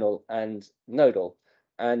 zonal, and nodal.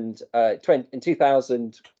 And in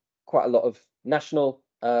 2000, quite a lot of national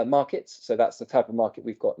markets. So that's the type of market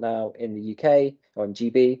we've got now in the UK on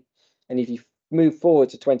GB. And if you move forward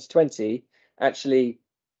to 2020, actually,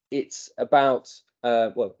 it's about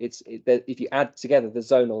if you add together the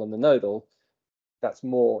zonal and the nodal, that's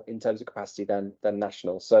more in terms of capacity than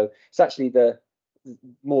national. So it's actually the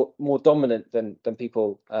more dominant than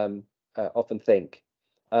people often think.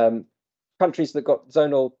 Countries that got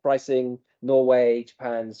zonal pricing: Norway,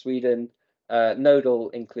 Japan, Sweden. Nodal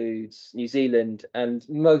includes New Zealand and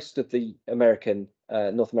most of the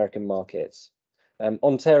North American markets.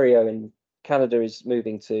 Ontario in Canada is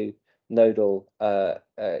moving to nodal.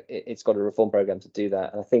 It's got a reform program to do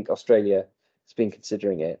that, and I think Australia has been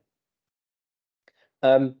considering it.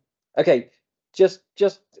 Okay, just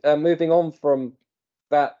moving on from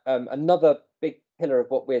that, another big pillar of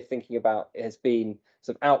what we're thinking about has been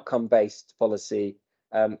sort of outcome-based policy,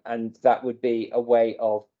 and that would be a way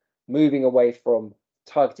of moving away from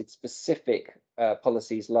targeted specific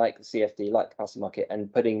policies like the CFD, like the capacity market,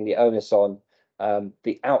 and putting the onus on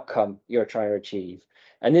the outcome you're trying to achieve.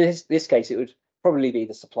 And in this case, it would probably be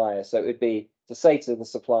the supplier. So it would be to say to the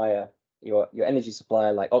supplier, your energy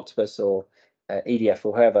supplier like Octopus or EDF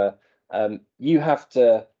or whoever, you have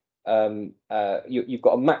to you've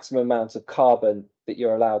got a maximum amount of carbon that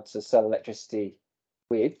you're allowed to sell electricity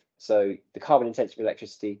with. So the carbon intensity of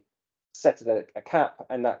electricity set at a cap,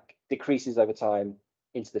 and that decreases over time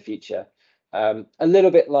into the future. A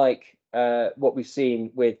little bit like what we've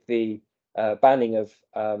seen with the banning of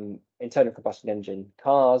internal combustion engine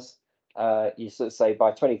cars. You sort of say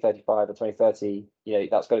by 2035 or 2030,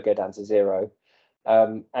 that's got to go down to zero.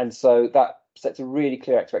 And so that sets a really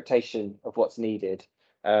clear expectation of what's needed,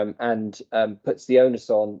 and puts the onus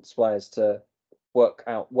on suppliers to work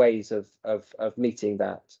out ways of meeting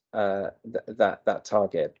that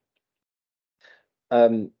target.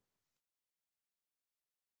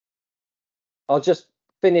 I'll just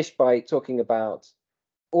finish by talking about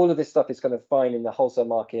all of this stuff is kind of fine in the wholesale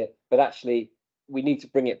market, but actually we need to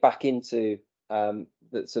bring it back into the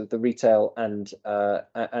sort of the retail and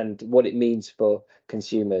what it means for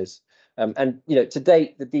consumers. And to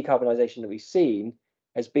date, the decarbonisation that we've seen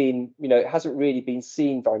has been, it hasn't really been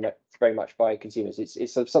seen very much by consumers.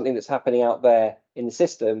 It's sort of something that's happening out there in the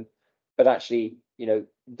system, but actually,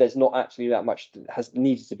 there's not actually that much that has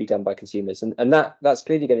needed to be done by consumers, and that's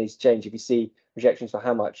clearly going to change if you see projections for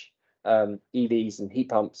how much EVs and heat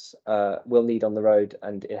pumps will need on the road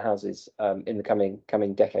and in houses in the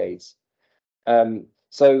coming decades.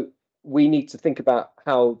 So we need to think about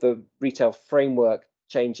how the retail framework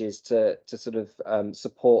changes to sort of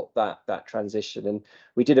support that transition. And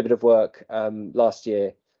we did a bit of work last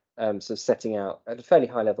year, sort of setting out at a fairly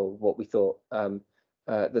high level what we thought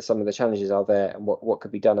that some of the challenges are there and what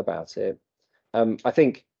could be done about it. I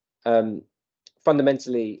think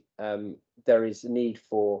fundamentally there is a need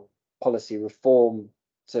for policy reform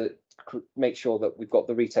to make sure that we've got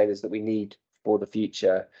the retailers that we need for the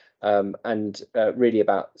future, and really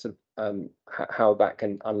about sort of how that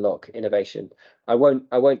can unlock innovation. I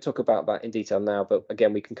won't talk about that in detail now, but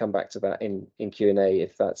again, we can come back to that in Q&A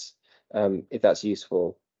if that's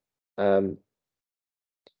useful.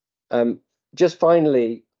 Just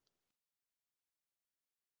finally,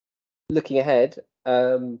 looking ahead,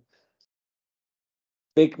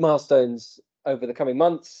 big milestones over the coming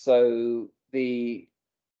months. So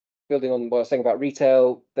building on what I was saying about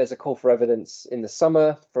retail, there's a call for evidence in the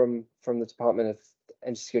summer from the Department of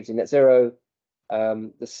Energy Security Net Zero.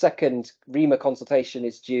 The second REMA consultation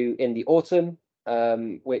is due in the autumn,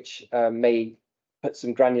 which may put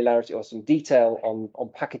some granularity or some detail on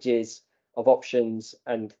packages of options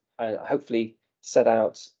and hopefully set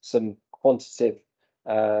out some quantitative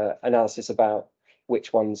analysis about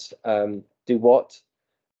which ones do what.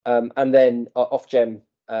 And then Ofgem,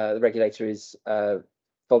 the regulator, is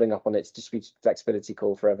following up on its distributed flexibility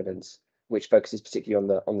call for evidence, which focuses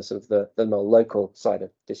particularly on the sort of the more local side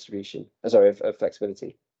of distribution, of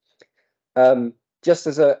flexibility. Just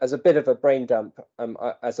as a bit of a brain dump,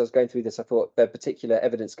 as I was going through this, I thought there are particular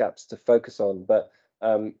evidence gaps to focus on, but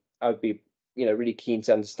I would be really keen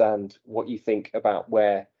to understand what you think about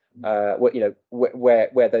where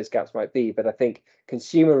where those gaps might be. But I think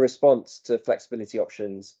consumer response to flexibility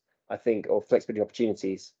options, I think, or flexibility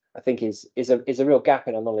opportunities, I think is a real gap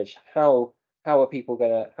in our knowledge. How are people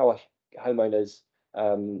how are homeowners,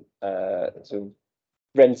 sort of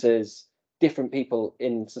renters, different people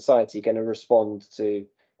in society going to respond to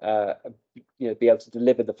be able to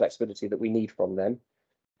deliver the flexibility that we need from them?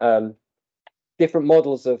 Different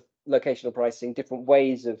models of locational pricing, different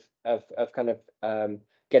ways of kind of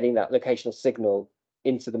getting that locational signal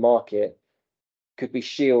into the market. Could we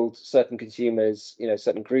shield certain consumers,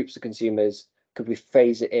 certain groups of consumers? Could we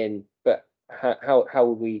phase it in? But how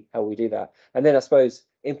will we do that? And then I suppose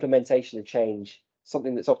implementation of change,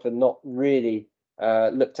 something that's often not really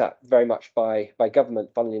looked at very much by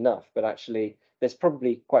government, funnily enough, but actually there's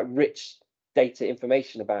probably quite rich data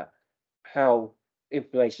information about how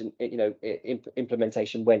implementation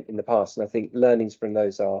went in the past, and I think learnings from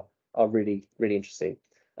those are really interesting.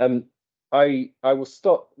 I will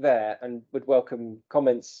stop there and would welcome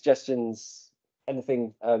comments, suggestions,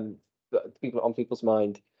 anything that people's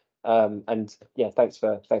mind. And yeah, thanks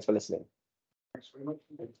for listening. Thanks very much.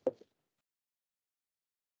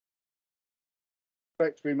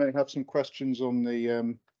 We may have some questions on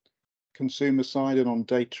the consumer side and on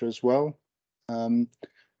data as well.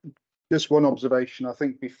 Just one observation, I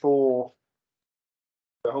think before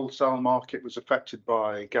the wholesale market was affected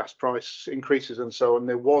by gas price increases and so on,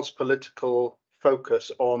 there was political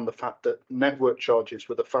focus on the fact that network charges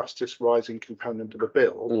were the fastest rising component of a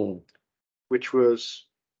bill, which was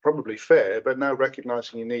probably fair, but now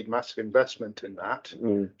recognising you need massive investment in that,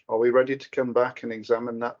 are we ready to come back and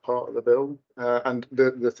examine that part of the bill? And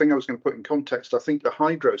the thing I was going to put in context, I think the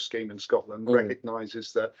hydro scheme in Scotland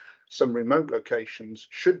recognises that some remote locations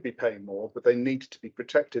should be paying more, but they need to be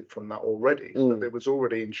protected from that already. So there was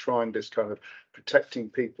already enshrined this kind of protecting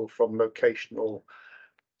people from locational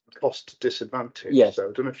cost disadvantage. Yes. So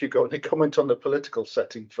I don't know if you've got any comment on the political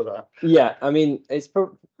setting for that. Yeah, I mean, it's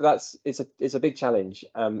a big challenge,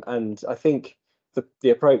 and I think the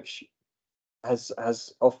approach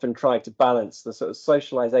has often tried to balance the sort of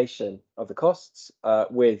socialization of the costs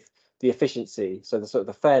with the efficiency, so the sort of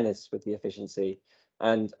the fairness with the efficiency.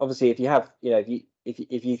 And obviously, if you have,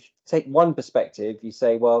 if you take one perspective, you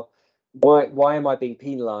say, well, why am I being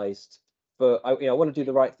penalised for? I want to do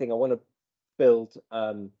the right thing. I want to build,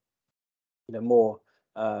 more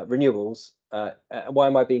renewables. Why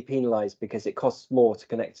am I being penalised? Because it costs more to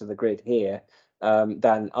connect to the grid here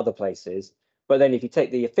than other places. But then if you take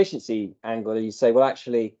the efficiency angle, you say, well,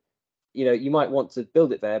 actually, you might want to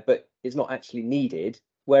build it there, but it's not actually needed.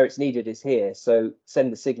 Where it's needed is here. So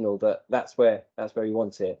send the signal that that's where you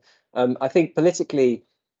want it. I think politically,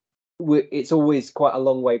 it's always quite a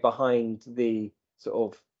long way behind the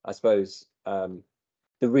sort of, I suppose, the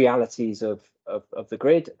realities of the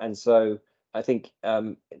grid. And so I think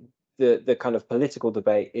the kind of political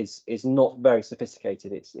debate is not very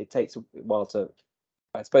sophisticated. It takes a while to,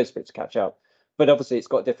 I suppose, for it to catch up. But obviously, it's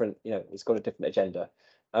got different, it's got a different agenda.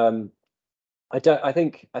 I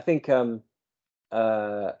think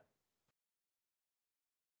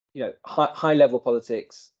high level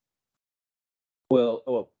politics will,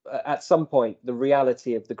 or at some point, the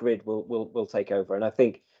reality of the grid will take over. And I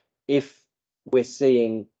think if we're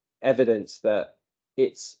seeing evidence that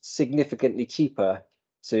it's significantly cheaper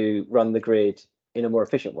to run the grid in a more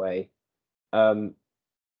efficient way,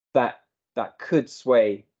 that could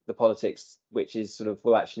sway the politics, which is sort of,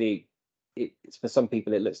 well, actually, it's for some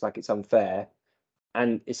people it looks like it's unfair,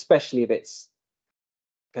 and especially if it's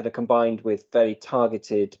kind of combined with very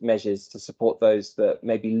targeted measures to support those that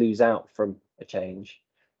maybe lose out from a change.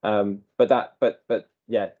 But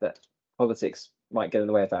yeah, that politics might get in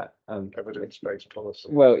the way of that. Evidence-based policy.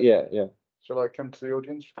 Well, yeah. Shall I come to the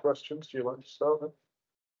audience for questions? Do you like to start then?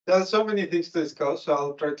 There are so many things to discuss, so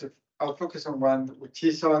I'll focus on one, which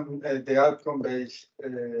is on the outcome-based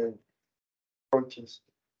approaches.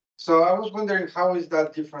 So I was wondering, how is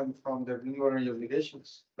that different from the renewable energy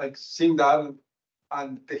obligations? Like seeing that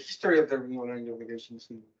and the history of the renewable energy obligations.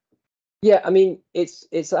 Yeah, I mean,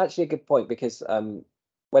 it's actually a good point, because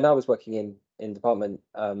when I was working in department,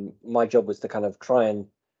 my job was to kind of try and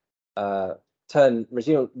turn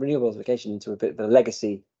renewable obligation into a bit of a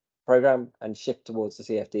legacy program and shift towards the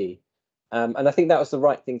CFD. And I think that was the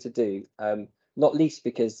right thing to do, not least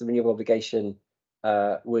because the renewable obligation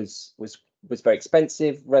was very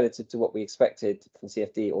expensive relative to what we expected from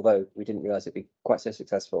CFD, although we didn't realize it'd be quite so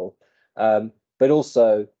successful. But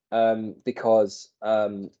also because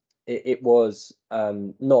it was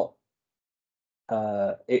not.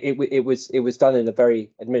 It was done in a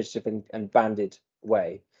very administrative and banded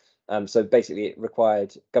way. So basically, it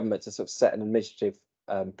required government to sort of set an administrative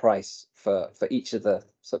price for each of the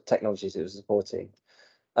sort of technologies it was supporting.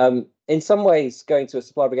 In some ways, going to a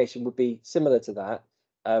supply obligation would be similar to that,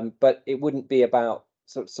 but it wouldn't be about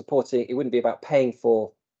sort of supporting. It wouldn't be about paying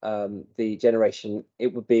for the generation.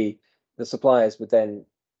 It would be the suppliers would then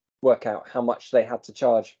work out how much they had to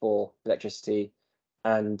charge for electricity,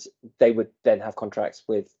 and they would then have contracts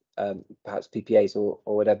with perhaps PPAs or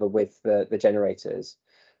whatever with the generators.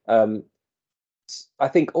 I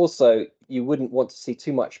think also you wouldn't want to see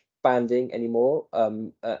too much banding anymore,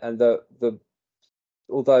 and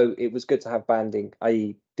although it was good to have banding,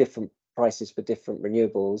 i.e. different prices for different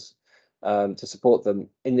renewables to support them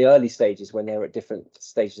in the early stages when they're at different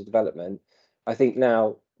stages of development. I think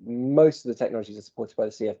now most of the technologies are supported by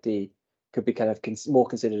the CFD could be kind of more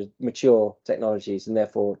considered mature technologies and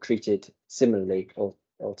therefore treated similarly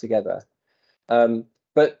altogether.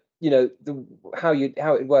 But how it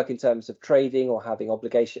would work in terms of trading or having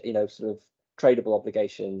obligation, sort of tradable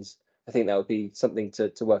obligations, I think that would be something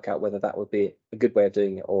to work out whether that would be a good way of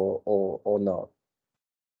doing it or not.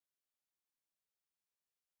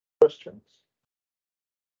 Questions?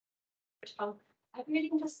 I'd be really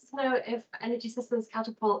interested to know if Energy Systems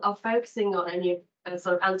Catapult are focusing on any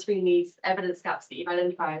sort of answering these evidence gaps that you've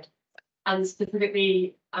identified. And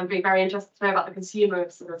specifically, I'm being very interested to know about the consumer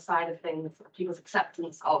sort of side of things, people's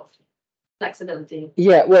acceptance of flexibility.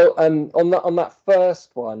 Yeah, well, on that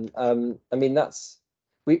first one, I mean there's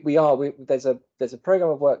a program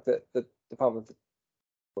of work that the Department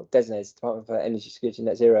of designated Department for Energy Security and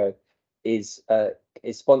Net Zero is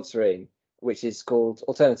sponsoring, which is called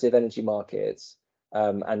Alternative Energy Markets,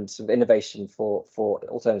 and sort of innovation for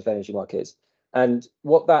alternative energy markets. And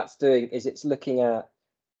what that's doing is it's looking at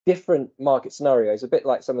different market scenarios, a bit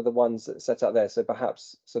like some of the ones that are set out there. So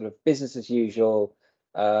perhaps sort of business as usual,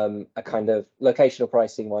 a kind of locational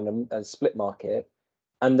pricing one, and split market,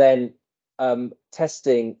 and then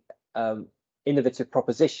testing innovative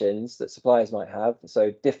propositions that suppliers might have,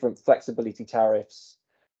 so different flexibility tariffs,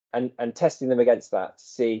 and testing them against that to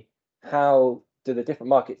see how do the different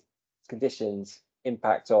market conditions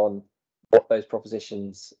impact on what those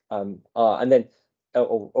propositions are, and then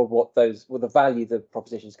or what the value the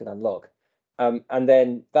propositions can unlock. And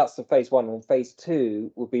then that's the phase one. And phase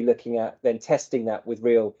two will be looking at then testing that with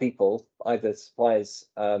real people, either suppliers,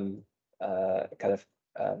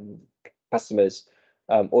 customers,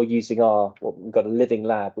 or using we've got a living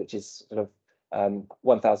lab, which is sort of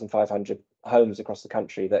 1,500 homes across the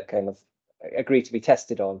country that kind of agree to be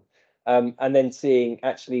tested on, and then seeing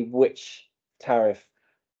actually which tariff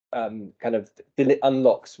kind of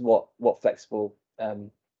unlocks what flexible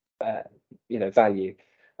value.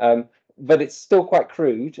 But it's still quite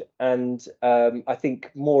crude, and I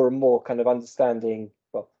think more and more kind of understanding,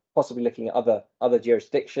 well, possibly looking at other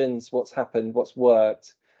jurisdictions, what's happened, what's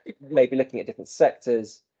worked, maybe looking at different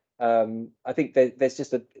sectors. I think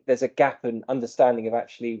there's a gap in understanding of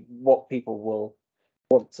actually what people will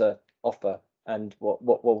want to offer and what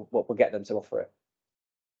will get them to offer it.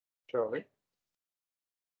 Charlie?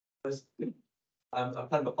 I've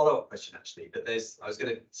kind of a follow-up question actually, but I was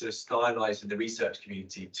going to sort of stylize in the research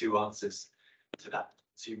community two answers to that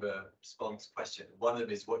consumer response question. One of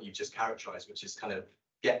them is what you just characterized, which is kind of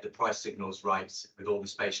get the price signals right with all the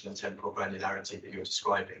spatial and temporal granularity that you're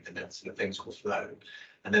describing, and then sort of things will flow.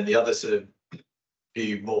 And then the other sort of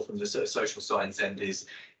view more from the sort of social science end is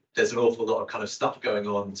there's an awful lot of kind of stuff going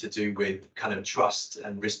on to do with kind of trust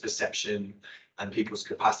and risk perception and people's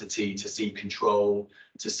capacity to see control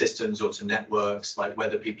to systems or to networks, like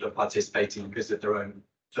whether people are participating because of their own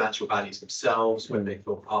financial values themselves, when they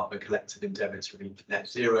feel part of a collective endeavour to reach net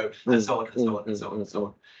zero, and so on and so on and so on and so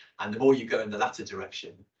on. And the more you go in the latter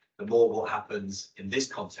direction, the more what happens in this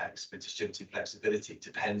context with distributed flexibility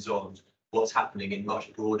depends on what's happening in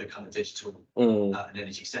much broader kind of digital and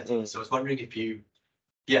energy settings. So I was wondering if you,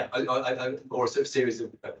 or a sort of series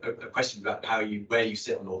of questions about where you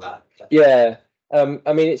sit on all that. Yeah, I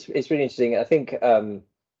mean it's really interesting. I think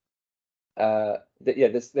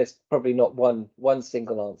there's probably not one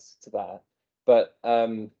single answer to that, but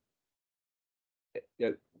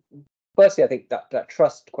firstly, I think that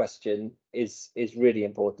trust question is really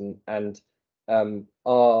important, and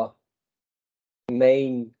our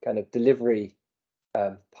main kind of delivery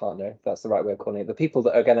partner, if that's the right way of calling it, the people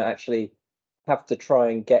that are going to actually have to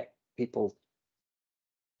try and get people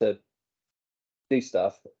to do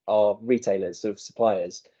stuff are retailers, sort of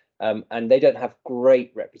suppliers, and they don't have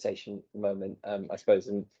great reputation at the moment, I suppose,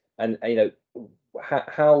 and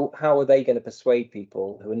how are they going to persuade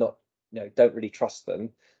people who are not, don't really trust them,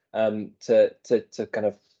 to kind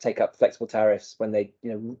of take up flexible tariffs when they,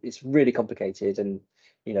 it's really complicated, and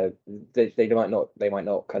you know, they might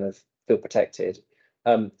not kind of feel protected.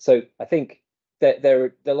 So I think that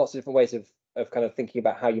there are lots of different ways of kind of thinking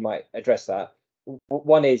about how you might address that.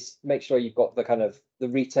 One is make sure you've got the kind of the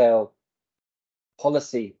retail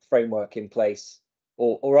policy framework in place,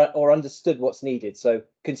 or understood what's needed. So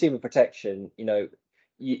consumer protection, you know,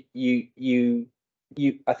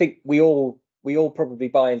 I think we all probably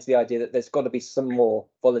buy into the idea that there's got to be some more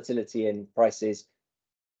volatility in prices,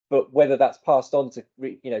 but whether that's passed on to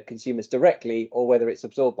consumers directly or whether it's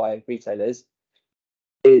absorbed by retailers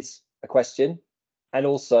is a question. And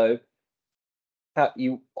also, how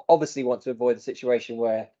you obviously want to avoid a situation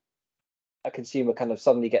where a consumer kind of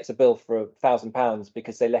suddenly gets a bill for £1,000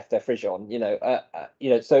 because they left their fridge on,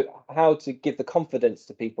 so how to give the confidence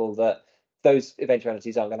to people that those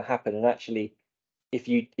eventualities aren't going to happen, and actually if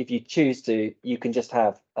you choose to, you can just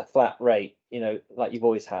have a flat rate, like you've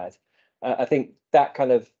always had. I think that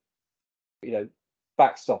kind of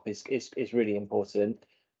backstop is really important.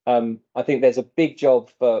 I think there's a big job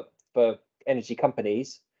for energy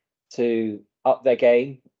companies to up their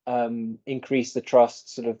game, increase the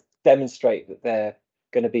trust, sort of demonstrate that they're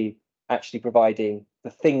going to be actually providing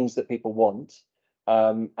the things that people want,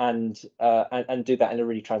 and do that in a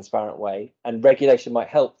really transparent way. And regulation might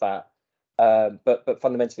help that, but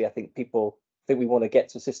fundamentally, I think we want to get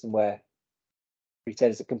to a system where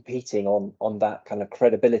retailers are competing on that kind of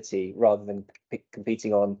credibility rather than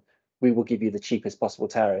competing on, we will give you the cheapest possible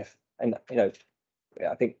tariff. And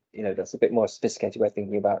I think that's a bit more sophisticated way of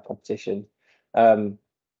thinking about competition.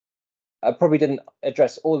 I probably didn't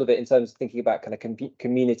address all of it in terms of thinking about kind of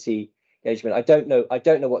community engagement. I don't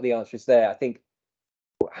know what the answer is there. I think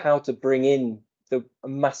how to bring in a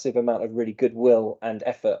massive amount of really goodwill and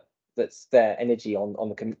effort that's there, energy on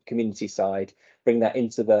the community side, bring that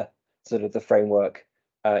into the sort of the framework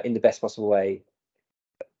in the best possible way.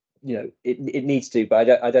 It needs to, but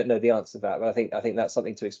I don't know the answer to that. But I think that's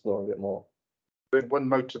something to explore a bit more. One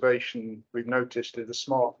motivation we've noticed is the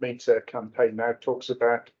smart meter campaign now talks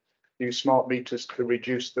about use smart meters to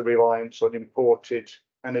reduce the reliance on imported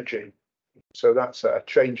energy. So that's a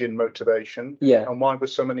change in motivation. Yeah. And why were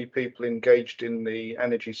so many people engaged in the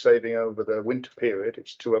energy saving over the winter period?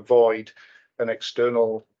 It's to avoid an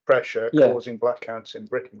external pressure causing blackouts in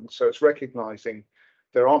Britain. So it's recognising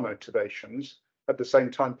there are motivations. At the same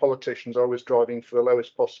time, politicians are always driving for the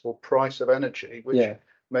lowest possible price of energy, which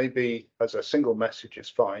maybe as a single message is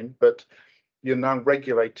fine, but you're now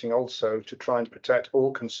regulating also to try and protect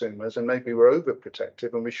all consumers, and maybe we're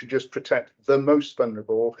overprotective and we should just protect the most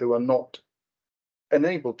vulnerable who are not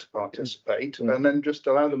enabled to participate, and then just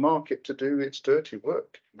allow the market to do its dirty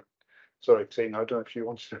work. Sorry, Tina, I don't know if you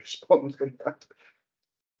wanted to respond to that.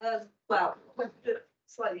 Well,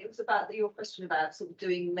 slightly, it was about your question about sort of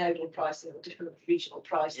doing nodal pricing or different regional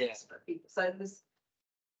prices for people. So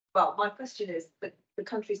my question is that the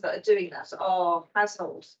countries that are doing that are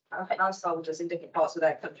householders in different parts of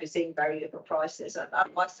their country seeing very different prices. And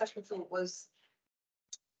my second thought was,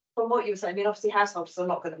 from what you were saying, I mean, obviously householders are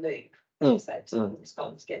not going to move. As you said, it's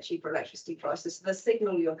going to get cheaper electricity prices. So the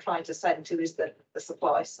signal you're trying to send to is the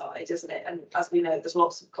supply side, isn't it? And as we know, there's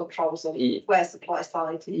lots of controls on where supply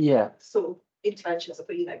side sort of interventions are,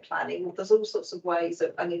 planning. There's all sorts of ways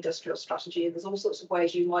of an industrial strategy, and there's all sorts of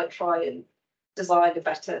ways you might try and design a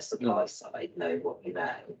better supply side, know what you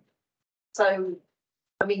know. So,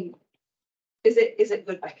 I mean, is it a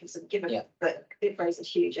good mechanism given that it raises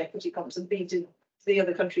huge equity costs, and B, do the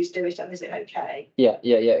other countries do it, and is it okay? Yeah.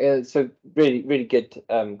 So really good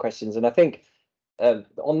questions, and I think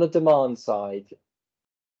on the demand side,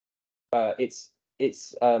 it's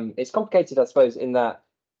complicated, I suppose, in that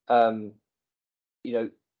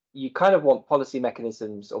you kind of want policy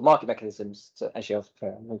mechanisms or market mechanisms to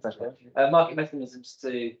market mechanisms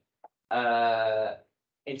to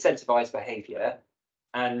incentivize behavior,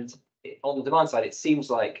 and on the demand side, it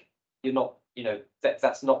seems like you're not,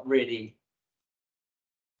 that's not really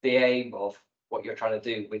the aim of what you're trying to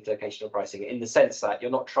do with locational pricing, in the sense that you're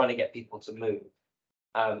not trying to get people to move,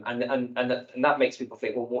 and that makes people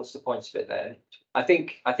think, well, what's the point of it then? I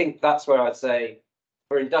think that's where I'd say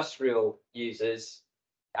for industrial users,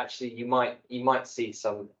 actually you might see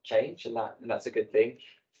some change, and that's a good thing.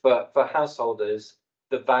 For householders,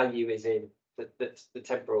 the value is in the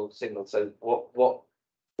temporal signal. So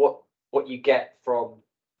what you get from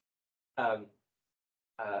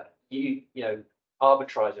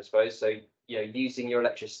arbitrage, I suppose. So using your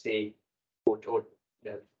electricity or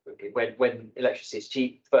when electricity is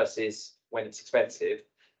cheap versus when it's expensive,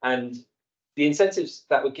 and the incentives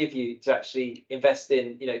that would give you to actually invest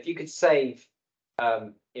in, if you could save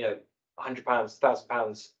 £100,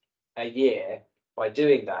 £1,000 a year by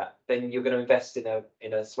doing that, then you're going to invest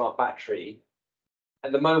in a smart battery.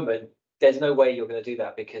 At the moment, there's no way you're going to do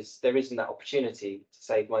that because there isn't that opportunity to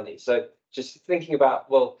save money. So just thinking about,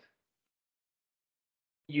 well,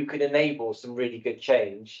 you could enable some really good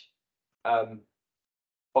change by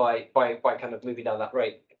kind of moving down that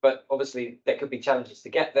road. But obviously there could be challenges to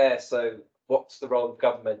get there. So what's the role of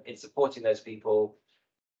government in supporting those people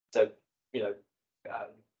to, you know,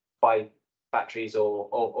 buy batteries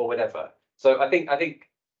or whatever. So I think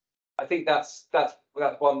that's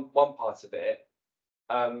one part of it.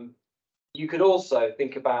 You could also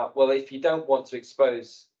think about, well, if you don't want to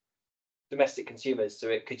expose domestic consumers to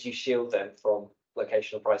it, could you shield them from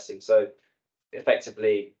locational pricing? So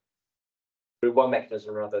effectively, through one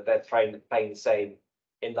mechanism or another, they're paying the same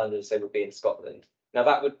in London as they would be in Scotland. Now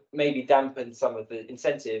that would maybe dampen some of the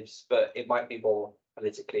incentives, but it might be more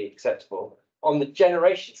politically acceptable. On the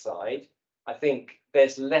generation side, I think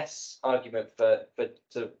there's less argument for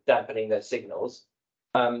sort of dampening those signals.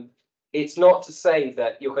 It's not to say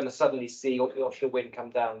that you're going to suddenly see offshore wind come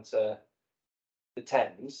down to the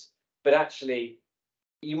Thames, but actually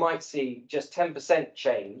you might see just 10%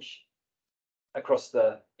 change across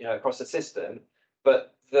the system,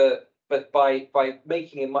 but by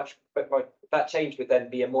making it that change would then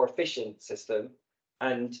be a more efficient system,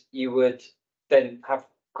 and you would then have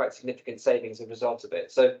quite significant savings as a result of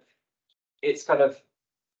it. So it's kind of,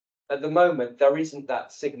 at the moment, there isn't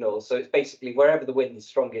that signal. So it's basically wherever the wind is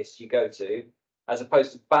strongest, you go to, as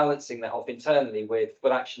opposed to balancing that off internally with,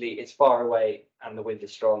 well, actually, it's far away and the wind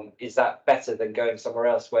is strong. Is that better than going somewhere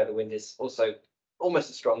else where the wind is also almost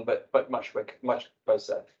as strong, but much quicker, much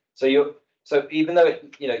closer? So even though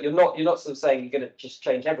you're not sort of saying you're going to just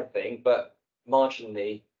change everything, but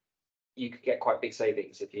marginally, you could get quite big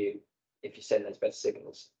savings if you send those better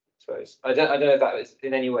signals. I suppose I don't know if that was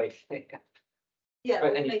in any way. Yeah,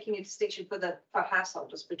 But we're making a distinction for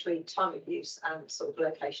householders between time of use and sort of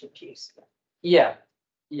location of use. Yeah.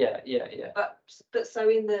 But so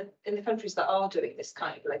in the countries that are doing this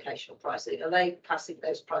kind of locational pricing, are they passing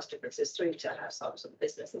those price differences through to households and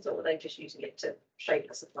businesses, or are they just using it to shape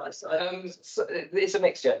the supply side? So it's a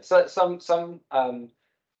mixture. So some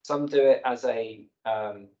do it as a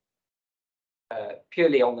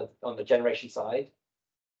purely on the generation side.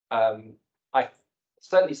 I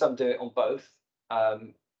certainly some do it on both,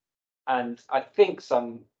 and I think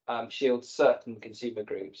some shield certain consumer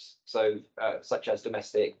groups, so such as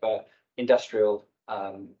domestic, but industrial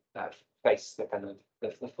face the kind of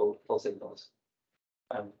the full signals.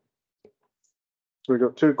 So we've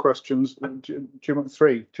got two questions. Do you want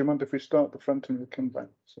three? Do you mind if we start at the front and we come back?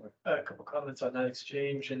 Sorry. A couple of comments on that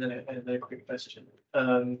exchange and then a quick question.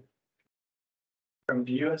 From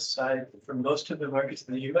the US side, for most of the markets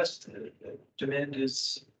in the US, the demand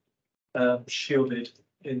is shielded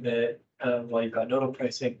in the while you've got nodal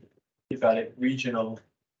pricing, you've got it regional,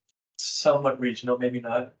 somewhat regional, maybe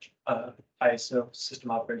not ISO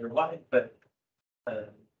system operator wide, but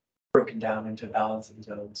broken down into balancing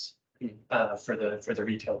zones for the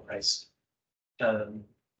retail price. The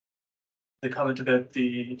comment about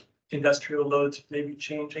the industrial loads maybe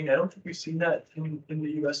changing, I don't think we've seen that in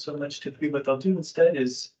the US so much. Typically what they'll do instead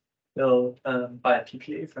is they'll buy a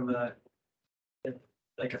PPA from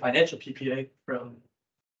like a financial PPA from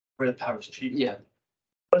where the power is cheap. Yeah.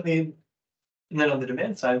 And then on the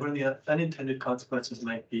demand side, one of the unintended consequences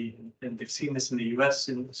might be, and they've seen this in the US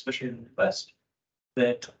and especially in the West,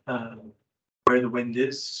 that where the wind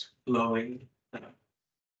is blowing,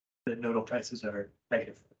 the nodal prices are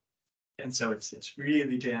negative. And so it's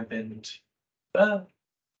really dampened.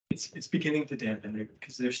 It's beginning to dampen it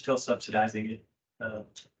because they're still subsidizing it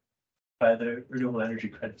by the renewable energy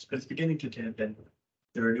credits, but it's beginning to dampen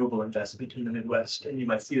the renewable investment in the Midwest, and you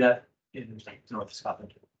might see that in North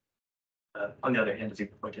Scotland. On the other hand, as you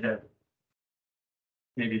pointed out,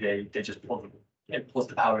 maybe they just pulls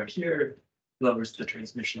the power here, lowers the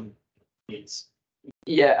transmission needs.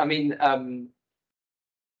 Yeah, I mean,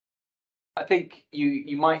 I think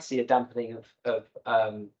you might see a dampening of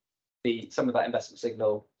some of that investment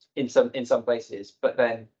signal in some places, but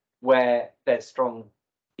then where there's strong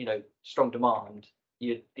demand,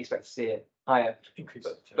 you'd expect to see it higher. Increase.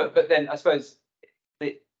 But then I suppose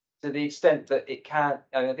to the extent that it can,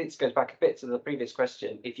 and I think this goes back a bit to the previous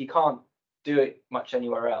question, if you can't do it much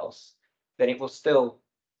anywhere else, then it will still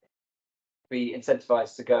be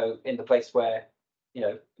incentivized to go in the place where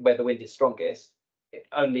where the wind is strongest.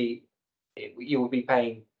 You will be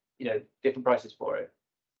paying different prices for it.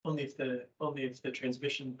 Only if the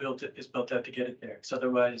transmission is built out to get it there. So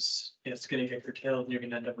otherwise, it's going to get curtailed, and you're going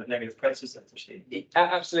to end up with negative prices. That's the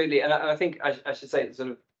Absolutely, and I think I should say sort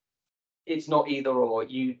of, it's not either or.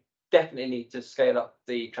 definitely need to scale up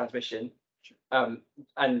the transmission.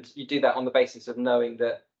 And you do that on the basis of knowing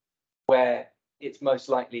that where it's most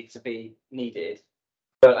likely to be needed.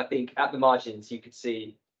 But I think at the margins, you could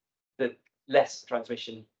see that less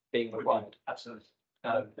transmission being required. Absolutely.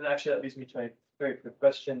 And actually, that leads me to a very quick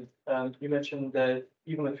question. You mentioned that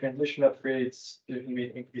even with transmission upgrades, there can be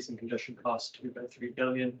an increase in congestion cost to about 3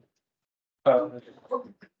 billion. That's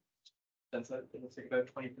let's say about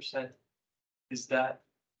 20%. Is that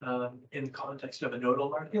in the context of a nodal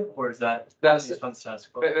market, or is that based on status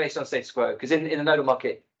quo? Based on status quo, because in the nodal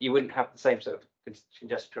market, you wouldn't have the same sort of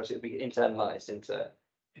congestion cost. It would be internalized into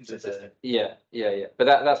the yeah. But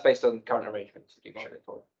that's based on current arrangements.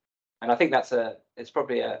 And I think it's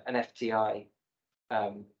probably an FTI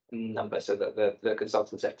number, so that the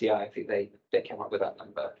consultants FTI, I think they came up with that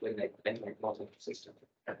number when they modeled the system.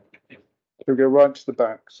 We'll go right to the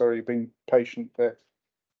back. Sorry, you've been patient there.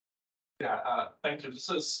 Yeah, thank you.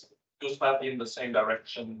 This goes badly in the same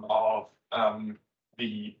direction of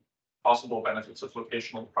the possible benefits of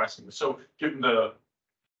locational pricing. So given the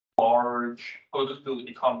large political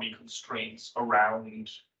economy constraints around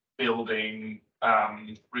building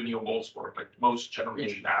renewables for like most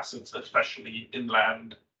generation assets, especially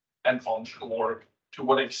inland and onshore, to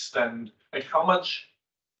what extent, like how much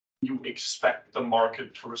you expect the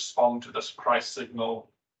market to respond to this price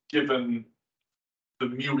signal, given the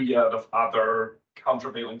myriad of other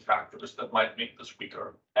countervailing factors that might make this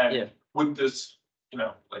weaker? And would this,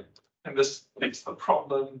 can this fix the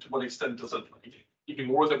problem? To what extent does it even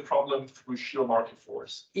more the problem through sheer market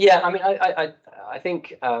force? Yeah, I mean, I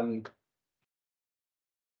think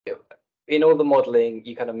in all the modeling,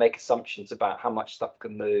 you kind of make assumptions about how much stuff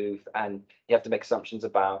can move, and you have to make assumptions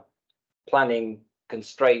about planning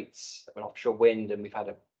constraints and offshore wind, and we've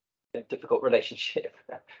had a difficult relationship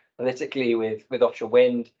politically with offshore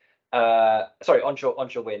wind,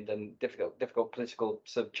 onshore wind, and difficult political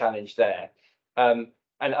sort of challenge there. And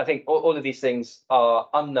I think all of these things are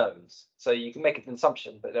unknowns. So you can make an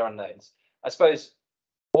assumption, but they're unknowns. I suppose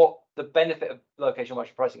what the benefit of locational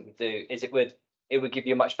marginal pricing would do is it would give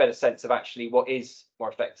you a much better sense of actually what is more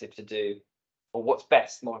effective to do, or what's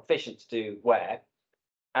best, more efficient to do where.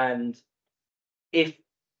 And if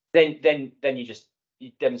then you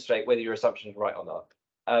demonstrate whether your assumption is right or not.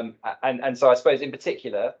 And so I suppose in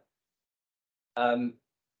particular,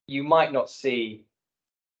 you might not see,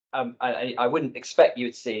 I wouldn't expect you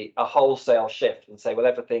would see a wholesale shift and say, well,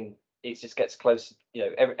 everything just gets close,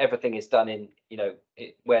 everything is done in,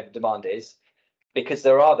 where the demand is, because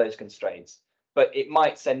there are those constraints. But it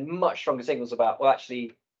might send much stronger signals about, well,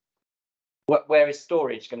 actually, where is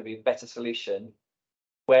storage going to be a better solution?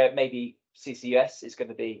 Where maybe CCUS is going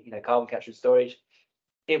to be, carbon capture and storage.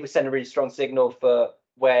 It would send a really strong signal for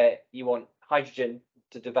where you want hydrogen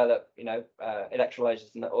to develop,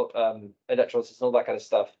 electrolyzers and electrolysis and all that kind of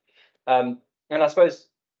stuff. And I suppose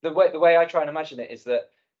the way I try and imagine it is that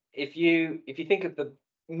if you think of the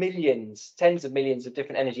millions, tens of millions of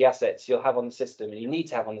different energy assets you'll have on the system, and you need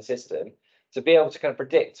to have on the system, to be able to kind of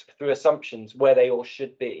predict through assumptions where they all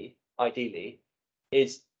should be, ideally,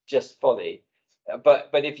 is just folly. But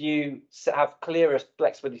if you have clearer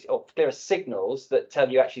flexibility or clearer signals that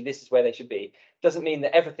tell you actually this is where they should be, doesn't mean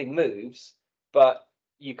that everything moves, but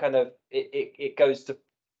you kind of it goes to,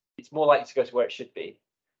 it's more likely to go to where it should be.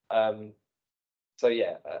 So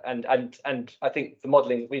yeah, and I think the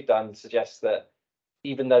modelling we've done suggests that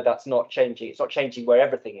even though that's not changing, it's not changing where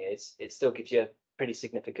everything is, it still gives you a pretty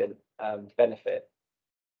significant benefit.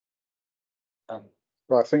 Right,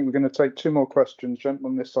 I think we're going to take two more questions.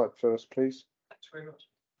 Gentleman, this side first, please. Thanks very much.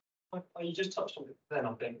 You just touched on it then,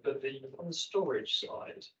 I think, but on the storage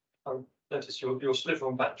side, I noticed your sliver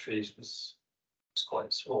on batteries was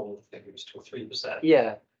quite small. I think it was 2 or 3%.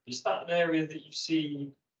 Yeah. Is that an area that you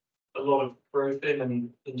see a lot of growth in,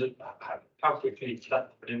 and how quickly can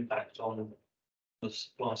that have an impact on the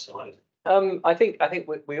supply side? I think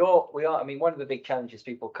we are. I mean, one of the big challenges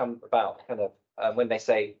people come about kind of when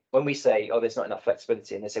we say, oh, there's not enough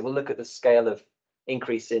flexibility, and they say, well, look at the scale of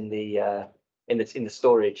increase in the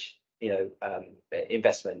storage,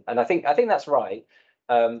 investment. And I think that's right.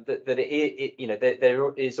 That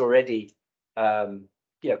there is already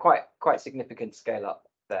quite significant scale up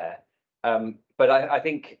there. But I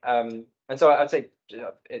think and so I'd say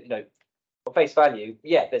on face value,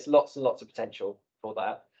 yeah, there's lots and lots of potential for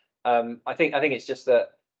that. I think it's just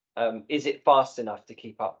that is it fast enough to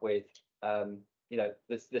keep up with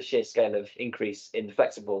the sheer scale of increase in the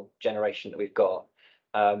flexible generation that we've got,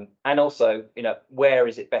 and also where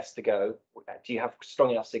is it best to go? Do you have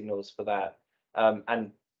strong enough signals for that?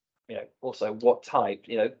 And also what type?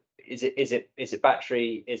 Is it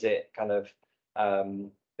battery? Is it kind of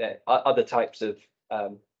other types of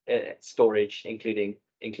storage, including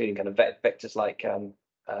kind of vectors like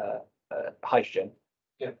hydrogen.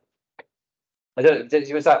 Yeah. I don't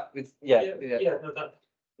know, was that with, yeah. No, that.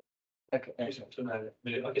 Okay. I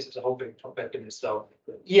guess it's a whole big topic in itself.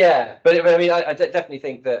 Yeah, but I mean, I definitely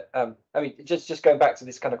think that, I mean, just going back to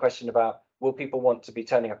this kind of question about, will people want to be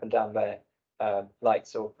turning up and down their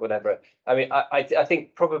lights or whatever? I mean, I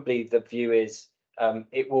think probably the view is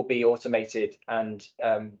it will be automated, and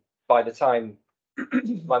by the time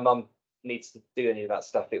my mum needs to do any of that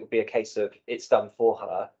stuff, it will be a case of it's done for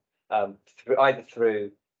her, either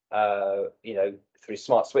through through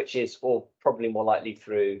smart switches, or probably more likely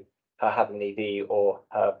through her having an EV, or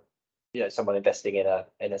her, someone investing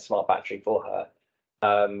in a smart battery for her,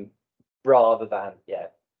 rather than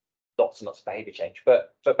lots and lots of behavior change.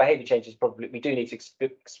 But behavior change is probably, we do need to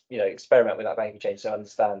experiment with that behavior change to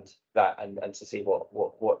understand that, and to see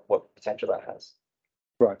what potential that has.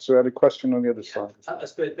 Right, so I had a question on the other side. I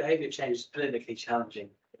suppose behaviour change is politically challenging,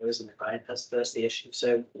 isn't it? Right, that's the issue.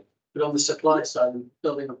 So, but on the supply side, and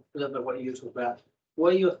building up a little bit what you talk about,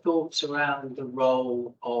 what are your thoughts around the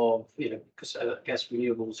role of, because I guess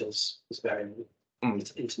renewables is very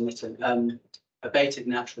intermittent, abated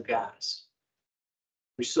natural gas,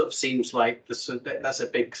 which sort of seems like that's a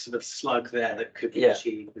big sort of slug there that could be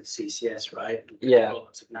achieved with CCS, right? Yeah.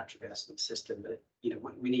 Lots of natural gas in the system, but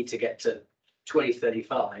we need to get to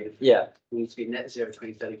 2035. Yeah. We need to be net zero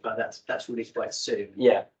 2035. That's really quite soon.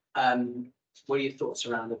 Yeah. What are your thoughts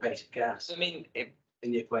around abated gas? I mean,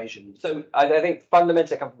 in the equation. So I think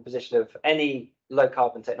fundamentally I come from a position of any low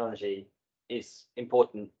carbon technology is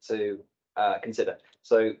important to consider.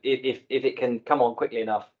 So if it can come on quickly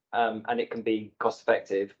enough, and it can be cost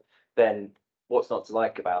effective, then what's not to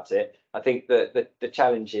like about it? I think that the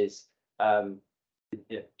challenge is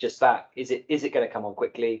just that. Is it going to come on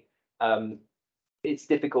quickly? It's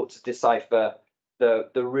difficult to decipher the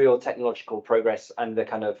real technological progress and the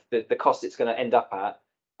kind of the cost it's going to end up at,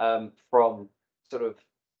 from sort of,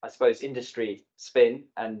 I suppose, industry spin,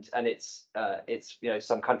 and it's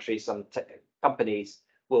some countries, some companies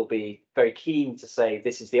will be very keen to say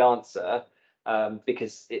this is the answer,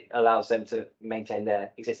 because it allows them to maintain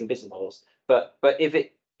their existing business models. But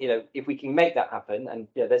if we can make that happen, and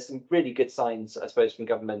there's some really good signs, I suppose, from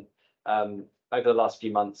government over the last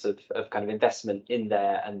few months of kind of investment in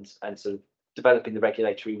there, and sort of developing the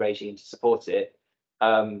regulatory regime to support it,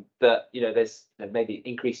 that there's maybe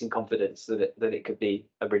increasing confidence that it could be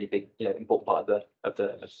a really big important part of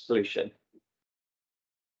the solution.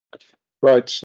 Right.